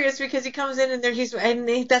hilarious because he comes in and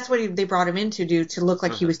that's what they brought him in to do, to look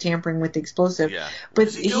like he was tampering with the explosive. Yeah.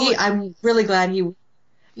 But I'm really glad he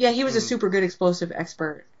was a super good explosive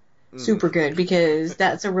expert. super good, because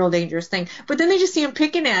that's a real dangerous thing. But then they just see him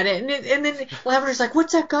picking at it, and then Lavender's like,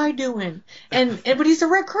 "What's that guy doing?" And but he's a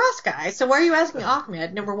Red Cross guy, so why are you asking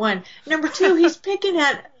Ahmed? Number one. Number two, he's picking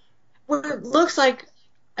at what looks like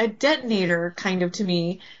a detonator, kind of, to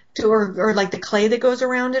me, or like the clay that goes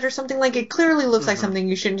around it or something. Like, it clearly looks like something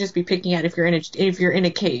you shouldn't just be picking at if you're in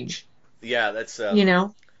a cage. Yeah, that's you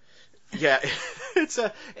know. Yeah, it's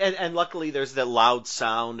and luckily there's that loud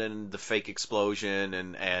sound and the fake explosion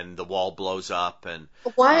and the wall blows up and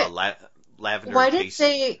Lavender. Why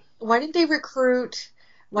didn't they recruit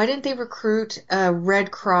a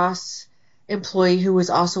Red Cross employee who was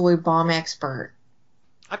also a bomb expert?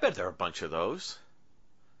 I bet there are a bunch of those.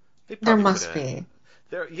 There must be.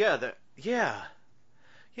 Yeah.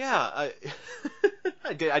 I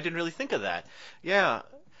didn't really think of that. Yeah,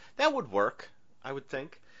 that would work, I would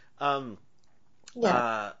think.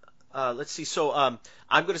 Let's see. So I'm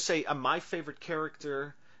going to say my favorite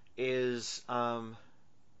character is I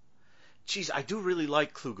do really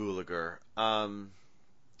like Clu Gulager. I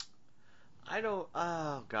don't.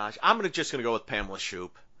 Oh gosh, I'm just going to go with Pamela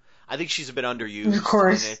Shoop. I think she's a bit underused of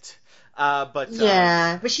course. in it. But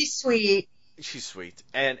she's sweet. She's sweet,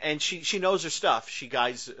 and she knows her stuff. She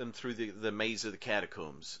guides them through the maze of the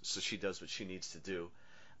catacombs, so she does what she needs to do.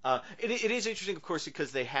 It is interesting, of course,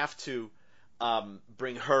 because they have to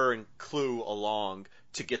bring her and Clu along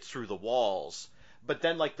to get through the walls. But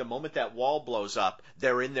then, like, the moment that wall blows up,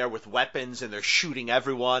 they're in there with weapons and they're shooting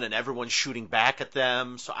everyone, and everyone's shooting back at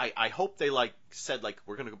them. So I hope they said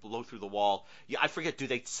we're gonna blow through the wall. Yeah, I forget. Do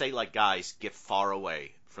they say guys, get far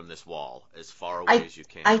away from this wall, as far away as you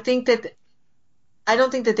can? I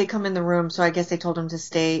don't think that they come in the room, so I guess they told him to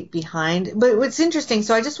stay behind. But what's interesting,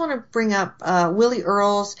 so I just want to bring up Willie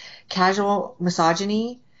Earle's casual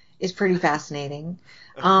misogyny is pretty fascinating.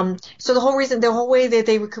 So the whole way that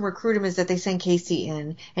they can recruit him is that they send Casey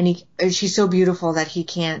in, and she's so beautiful that he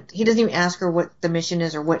doesn't even ask her what the mission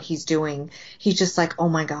is or what he's doing. He's just like, oh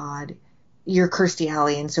my God, you're Kirstie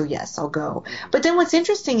Alley, and so yes, I'll go. But then what's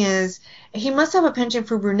interesting is he must have a penchant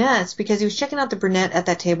for brunettes, because he was checking out the brunette at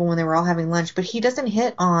that table when they were all having lunch, but he doesn't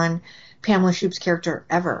hit on Pamela Shoop's character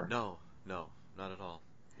ever. No, not at all.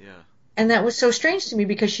 Yeah. And that was so strange to me,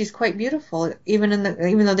 because she's quite beautiful, even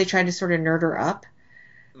though they tried to sort of nerd her up.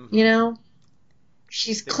 Mm-hmm. You know,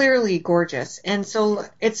 she's clearly gorgeous, and so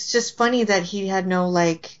it's just funny that he had no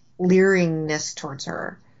leeringness towards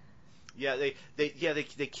her. Yeah,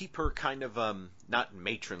 they keep her kind of not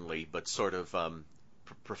matronly, but sort of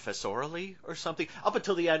professorially or something, up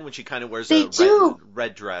until the end when she kind of wears a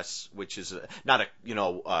red dress, which is not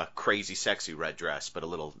a crazy sexy red dress, but a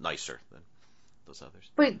little nicer than those others.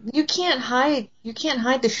 But you can't hide the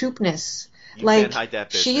Shoopness. You can't hide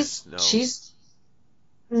that business.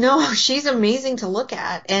 She's amazing to look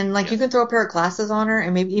at, and you can throw a pair of glasses on her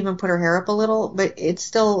and maybe even put her hair up a little, but it's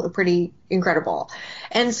still pretty incredible.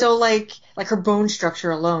 And so like her bone structure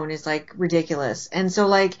alone is ridiculous. And so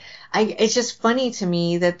it's just funny to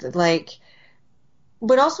me that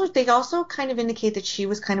but also they also kind of indicate that she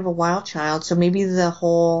was kind of a wild child, so maybe the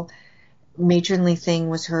whole matronly thing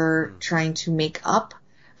was her trying to make up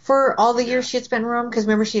for all the years she had spent in Rome, because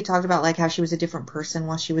remember she had talked about how she was a different person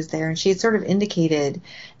while she was there, and she had sort of indicated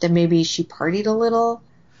that maybe she partied a little.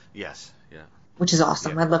 Yes, yeah. Which is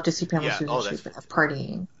awesome. Yeah. I'd love to see Pamela Shoop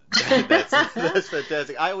partying. That's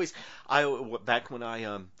fantastic. Back when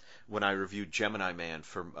I reviewed Gemini Man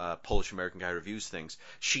for Polish American Guy Reviews Things,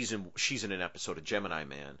 she's in an episode of Gemini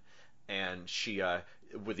Man, and she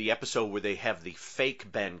with the episode where they have the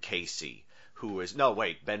fake Ben Casey.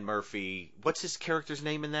 Ben Murphy. What's his character's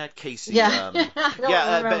name in that? Casey. Yeah,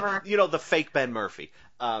 I don't remember. The fake Ben Murphy.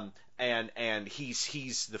 And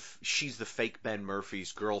she's the fake Ben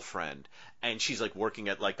Murphy's girlfriend, and she's working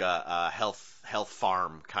at a health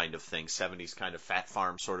farm kind of thing, 70s kind of fat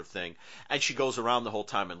farm sort of thing, and she goes around the whole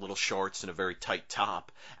time in little shorts and a very tight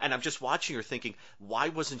top, and I'm just watching her thinking, why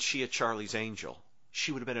wasn't she a Charlie's Angel?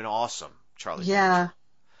 She would have been an awesome Charlie's Angel.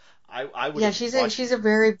 She's a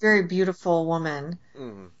very, very beautiful woman.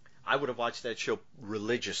 Mm-hmm. I would have watched that show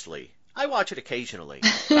religiously. I watch it occasionally.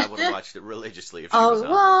 I would have watched it religiously if she was on.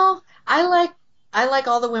 Well, I like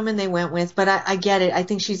all the women they went with, but I get it. I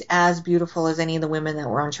think she's as beautiful as any of the women that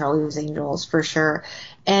were on Charlie's Angels, for sure.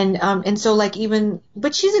 And so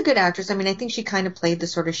but she's a good actress. I mean, I think she kind of played the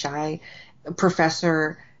sort of shy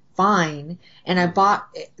professor fine, and I bought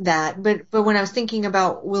that. But when I was thinking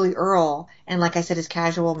about Willie Earle and, like I said, his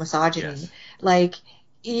casual misogyny,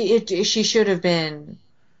 she should have been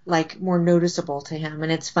more noticeable to him,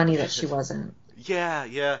 and it's funny that she wasn't.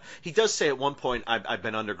 Yeah. He does say at one point, I've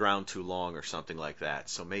been underground too long or something like that.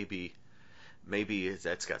 So maybe maybe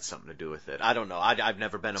that's got something to do with it. I don't know. I've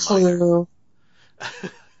never been a minor.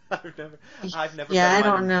 I've never. Yeah,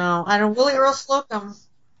 been I don't know. I don't. Willie Earl Slocum.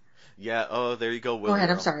 Yeah. Oh, there you go, Willie. Go ahead.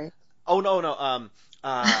 Earl. I'm sorry. Oh no.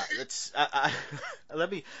 Let's.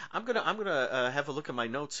 Let me. I'm gonna have a look at my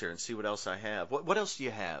notes here and see what else I have. What else do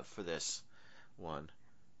you have for this one?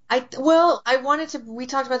 We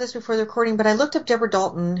talked about this before the recording, but I looked up Deborah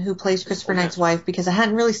Dalton, who plays Christopher Knight's wife, because I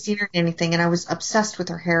hadn't really seen her in anything, and I was obsessed with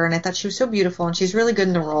her hair, and I thought she was so beautiful, and she's really good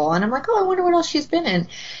in the role, and I'm like, I wonder what else she's been in.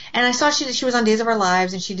 And I saw she was on Days of Our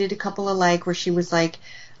Lives, and she did a couple of, where she was,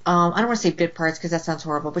 I don't want to say bit parts because that sounds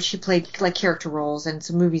horrible, but she played, character roles in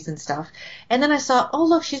some movies and stuff. And then I saw,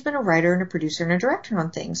 look, she's been a writer and a producer and a director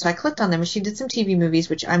on things. So I clicked on them, and she did some TV movies,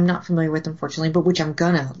 which I'm not familiar with, unfortunately, but which I'm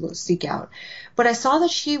gonna seek out. But I saw that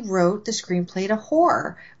she wrote the screenplay to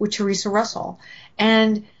Whore with Teresa Russell.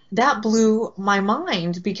 And that blew my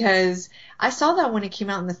mind because I saw that when it came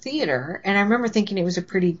out in the theater, and I remember thinking it was a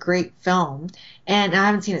pretty great film. And I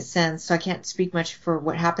haven't seen it since, so I can't speak much for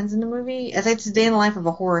what happens in the movie. As it's a day in the life of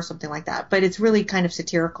a whore or something like that. But it's really kind of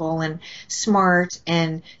satirical and smart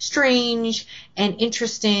and strange and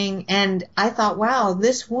interesting. And I thought, wow,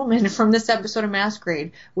 this woman from this episode of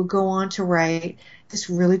Masquerade would go on to write this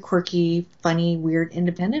really quirky, funny, weird,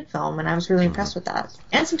 independent film. And I was really impressed with that.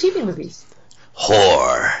 And some TV movies.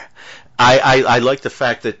 Whore. I like the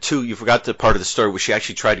fact that, too, you forgot the part of the story where she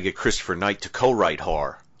actually tried to get Christopher Knight to co-write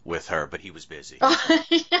Whore with her, but he was busy. Well,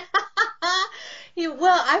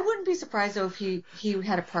 I wouldn't be surprised, though, if he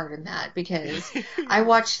had a part in that, because I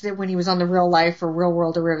watched it when he was on The Real Life or Real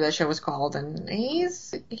World or whatever that show was called, and he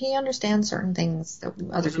understands certain things that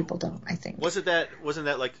other people don't, I think. Wasn't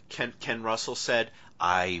that like Ken Russell said,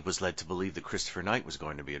 I was led to believe that Christopher Knight was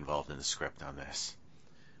going to be involved in the script on this?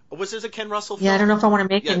 Was this a Ken Russell film? Yeah, I don't know if I want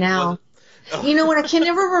to make it now. You know what? I can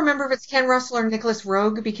never remember if it's Ken Russell or Nicholas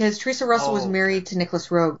Roeg, because Teresa Russell was married to Nicholas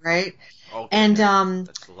Roeg, right? Okay. And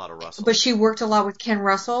that's a lot of Russell. But she worked a lot with Ken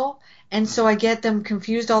Russell, and so I get them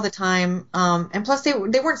confused all the time. And plus, they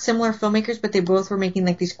weren't similar filmmakers, but they both were making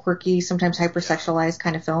these quirky, sometimes hypersexualized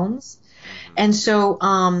kind of films. Mm-hmm. And so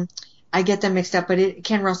I get them mixed up. But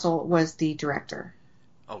Ken Russell was the director.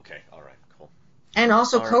 Okay. All right. Cool. And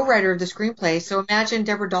also co-writer of the screenplay. So imagine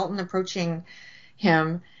Deborah Dalton approaching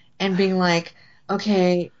him and being like,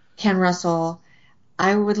 okay, Ken Russell,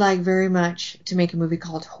 I would like very much to make a movie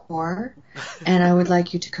called Whore, and I would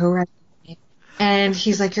like you to co-write it. And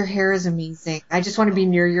he's like, your hair is amazing. I just want to be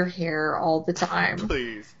near your hair all the time.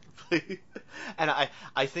 Please. And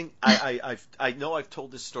I think I know I've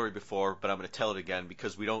told this story before, but I'm going to tell it again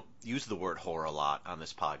because we don't use the word whore a lot on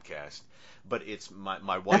this podcast. But it's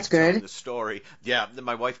my wife telling the story. Yeah,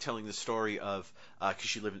 my wife telling the story of because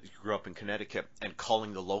she grew up in Connecticut, and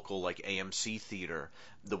calling the local AMC theater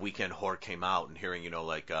the weekend Whore came out, and hearing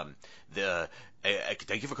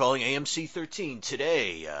thank you for calling AMC 13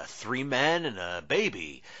 today. 3 men and a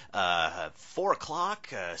baby. 4 o'clock,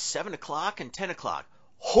 7 o'clock, and 10 o'clock.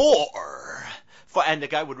 Whore. And the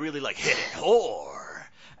guy would really hit it. Whore.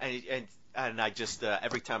 And I just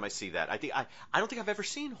every time I see that, I don't think I've ever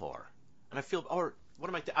seen Whore. And I feel, what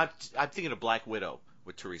am I? I'm thinking of Black Widow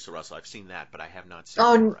with Teresa Russell. I've seen that, but I have not seen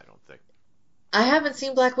Whore, I don't think. I haven't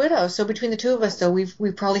seen Black Widow. So between the two of us, though,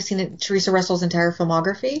 we've probably seen Teresa Russell's entire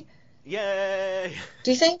filmography. Yay!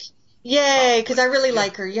 Do you think? Yay! Because I really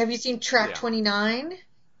like her. Have you seen Track 29?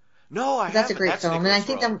 No, I haven't. That's a great film, and I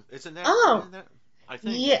think that. Isn't that? I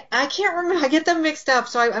think. Yeah, I can't remember. I get them mixed up,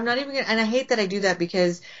 so I'm not even gonna. And I hate that I do that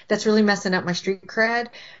because that's really messing up my street cred.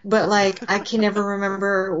 But I can never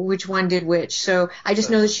remember which one did which. So I just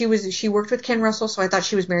know that she worked with Ken Russell, so I thought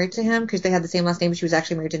she was married to him because they had the same last name, but she was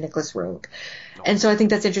actually married to Nicholas Roeg. And so I think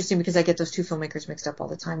that's interesting because I get those two filmmakers mixed up all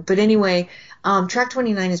the time. But anyway, Track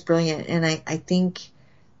 29 is brilliant, and I think.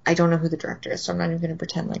 I don't know who the director is, so I'm not even going to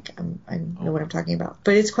pretend like I know what I'm talking about.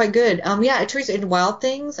 But it's quite good. Teresa in Wild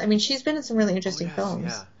Things. I mean, she's been in some really interesting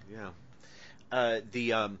films. Yeah. I'd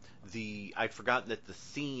forgotten that the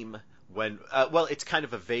theme it's kind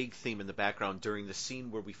of a vague theme in the background during the scene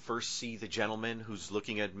where we first see the gentleman who's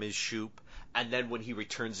looking at Ms. Shoup, and then when he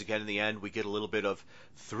returns again in the end, we get a little bit of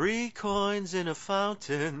 3 coins in a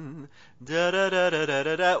fountain, da da da da da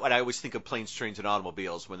da da. And I always think of Planes, Trains, and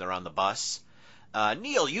Automobiles when they're on the bus.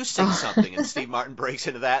 Neil, you sing something, and Steve Martin breaks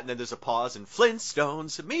into that, and then there's a pause, and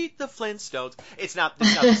Flintstones, meet the Flintstones. It's not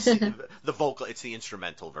the vocal, it's the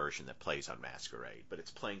instrumental version that plays on Masquerade, but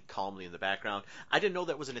it's playing calmly in the background. I didn't know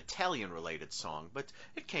that was an Italian-related song, but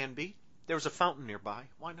it can be. There was a fountain nearby.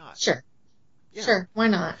 Why not? Sure. Yeah. Sure, why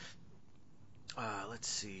not? Let's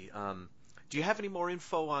see. Do you have any more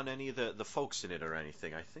info on any of the folks in it or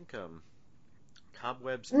anything? I think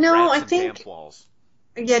Cobwebs, no, Rats, I and think... Damp Walls.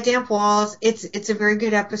 Yeah, Damp Walls. It's a very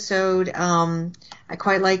good episode. I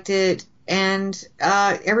quite liked it, and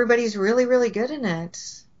everybody's really, really good in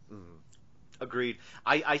it. Agreed.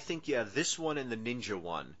 I think, yeah, this one and the Ninja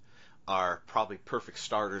one are probably perfect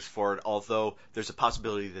starters for it, although there's a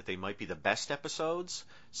possibility that they might be the best episodes,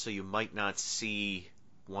 so you might not see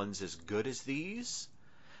ones as good as these,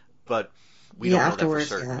 but we don't know that for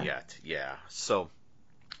certain yet. Yeah. So,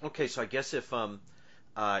 okay, so I guess if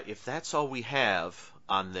that's all we have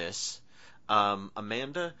on this,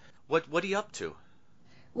 Amanda, what are you up to?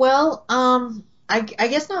 Well, I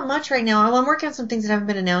guess not much right now. I'm working on some things that haven't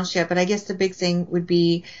been announced yet, but I guess the big thing would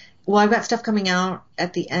be, well, I've got stuff coming out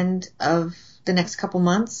at the end of the next couple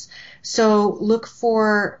months. So look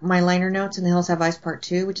for my liner notes in The Hills Have Eyes Part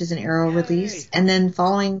 2, which is an Arrow release. And then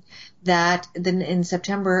following that, then in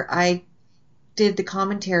September, I did the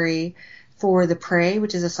commentary for The Prey,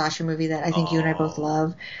 which is a Sasha movie that I think you and I both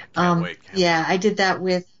love. Can't wait. I did that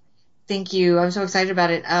with, thank you, I'm so excited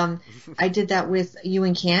about it. I did that with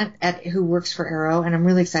Ewan Cant, who works for Arrow, and I'm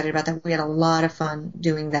really excited about that. We had a lot of fun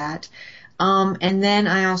doing that. And then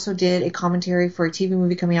I also did a commentary for a TV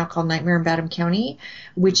movie coming out called Nightmare in Badham County,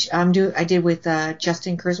 which I did with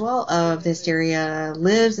Justin Kurzweil of The Hysteria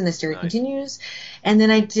Lives and The Hysteria Continues. And then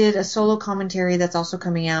I did a solo commentary that's also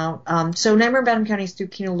coming out. So Nightmare in Badham County is through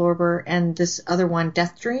Kino Lorber, and this other one,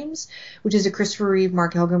 Death Dreams, which is a Christopher Reeve,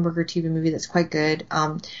 Mark Helgenberger TV movie that's quite good.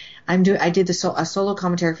 I did a solo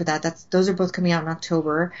commentary for that. Those are both coming out in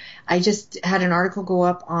October. I just had an article go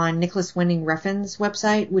up on Nicholas Winding Refn's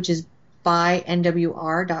website, which is by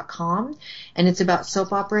nwr.com, and it's about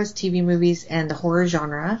soap operas, TV movies, and the horror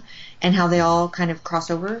genre, and how they all kind of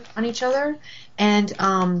cross over on each other. And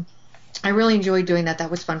I really enjoyed doing that.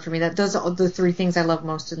 That was fun for me. Those are the three things I love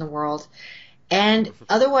most in the world. And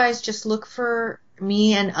otherwise, just look for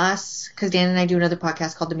me and us, because Dan and I do another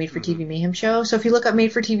podcast called the Made for TV Mayhem Show. So if you look up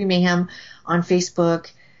Made for TV Mayhem on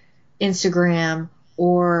Facebook, Instagram,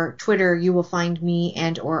 or Twitter, you will find me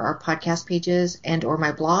and or our podcast pages and or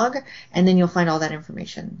my blog, and then you'll find all that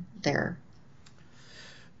information there.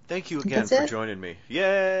 Thank you again for joining me.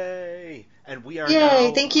 Yay! And we are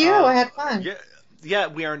now, thank you. I had fun. Yeah,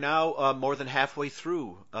 we are now more than halfway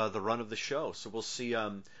through the run of the show, so we'll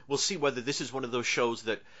see whether this is one of those shows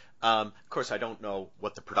that. Of course, I don't know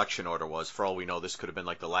what the production order was. For all we know, this could have been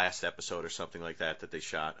like the last episode or something like that they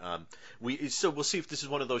shot. So we'll see if this is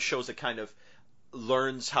one of those shows that kind of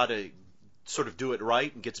learns how to sort of do it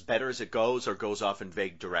right and gets better as it goes, or goes off in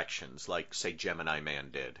vague directions, like, say, Gemini Man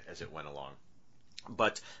did as it went along.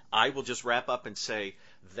 But I will just wrap up and say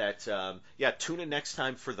that, tune in next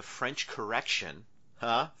time for The French Correction.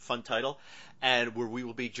 Fun title. And where we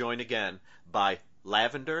will be joined again by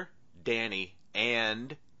Lavender, Danny,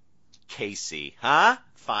 and Casey.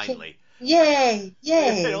 Finally. Yay!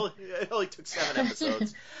 It only took 7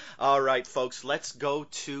 episodes. All right, folks, let's go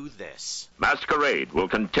to this. Masquerade will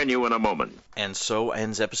continue in a moment. And so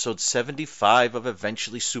ends episode 75 of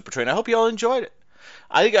Eventually Supertrain. I hope you all enjoyed it.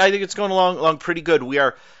 I think it's going along pretty good.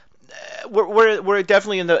 We're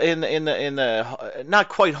definitely in the not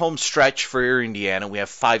quite home stretch for Erie, Indiana. We have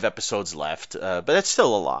 5 episodes left, but that's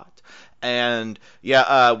still a lot. And we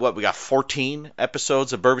got 14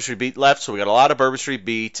 episodes of Bourbon Street Beat left, so we got a lot of Bourbon Street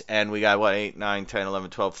Beat, and we got 8, 9, 10,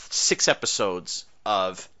 11, 12, 6 episodes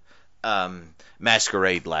of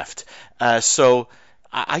Masquerade left. So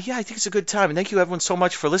I think it's a good time, and thank you everyone so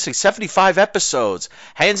much for listening. 75 episodes.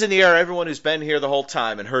 Hands in the air, everyone who's been here the whole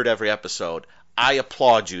time and heard every episode. I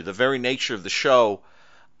applaud you. The very nature of the show,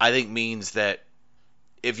 I think, means that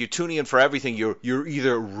if you're tuning in for everything, you're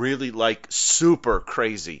either really like super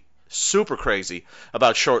crazy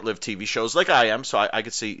about short-lived TV shows like I am, so I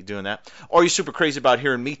could see doing that. Or you're super crazy about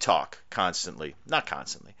hearing me talk constantly. Not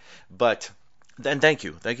constantly, but then thank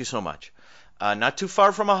you. Thank you so much. Not too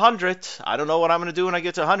far from 100. I don't know what I'm going to do when I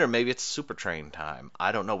get to 100. Maybe it's Super Train time.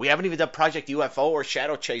 I don't know. We haven't even done Project UFO or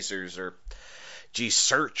Shadow Chasers or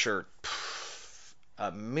Search or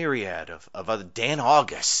a myriad of other. Dan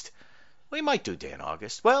August. We might do Dan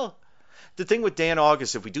August. Well, the thing with Dan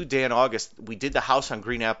August, if we do Dan August, we did the House on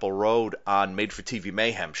Green Apple Road on Made for TV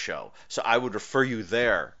Mayhem show. So I would refer you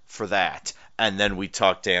there for that. And then we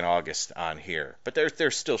talk Dan August on here. But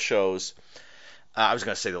there's still shows. I was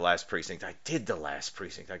going to say The Last Precinct. I did The Last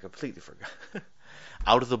Precinct. I completely forgot.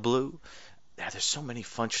 Out of the Blue. Yeah, there's so many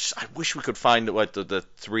fun. I wish we could find what the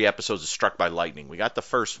 3 episodes of Struck by Lightning. We got the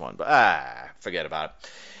first one, but forget about it.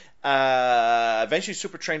 Eventually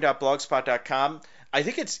supertrain.blogspot.com. I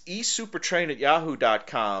think it's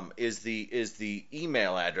esupertrain@yahoo.com is the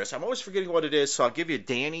email address. I'm always forgetting what it is, so I'll give you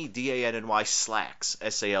Danny, DANNY, Slacks,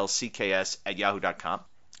 SALCKS @yahoo.com.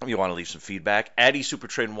 if you want to leave some feedback, at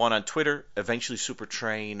eSupertrain1 on Twitter, eventually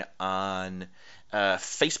Supertrain on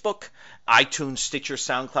Facebook, iTunes, Stitcher,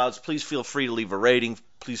 SoundClouds. Please feel free to leave a rating.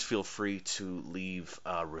 Please feel free to leave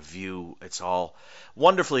a review. It's all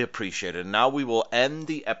wonderfully appreciated. And now we will end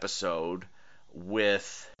the episode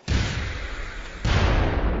with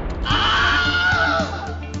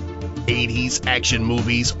 80s action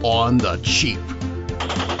movies on the cheap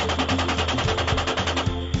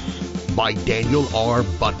by Daniel R.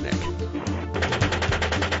 Budnick.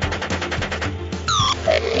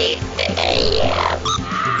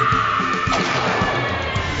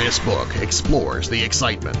 This book explores the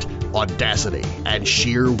excitement, audacity, and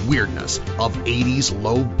sheer weirdness of 80s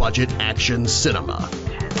low-budget action cinema,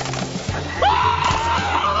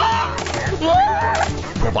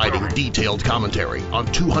 providing detailed commentary on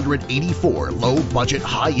 284 low-budget,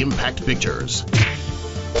 high-impact pictures.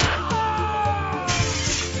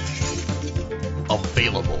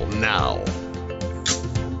 Available now.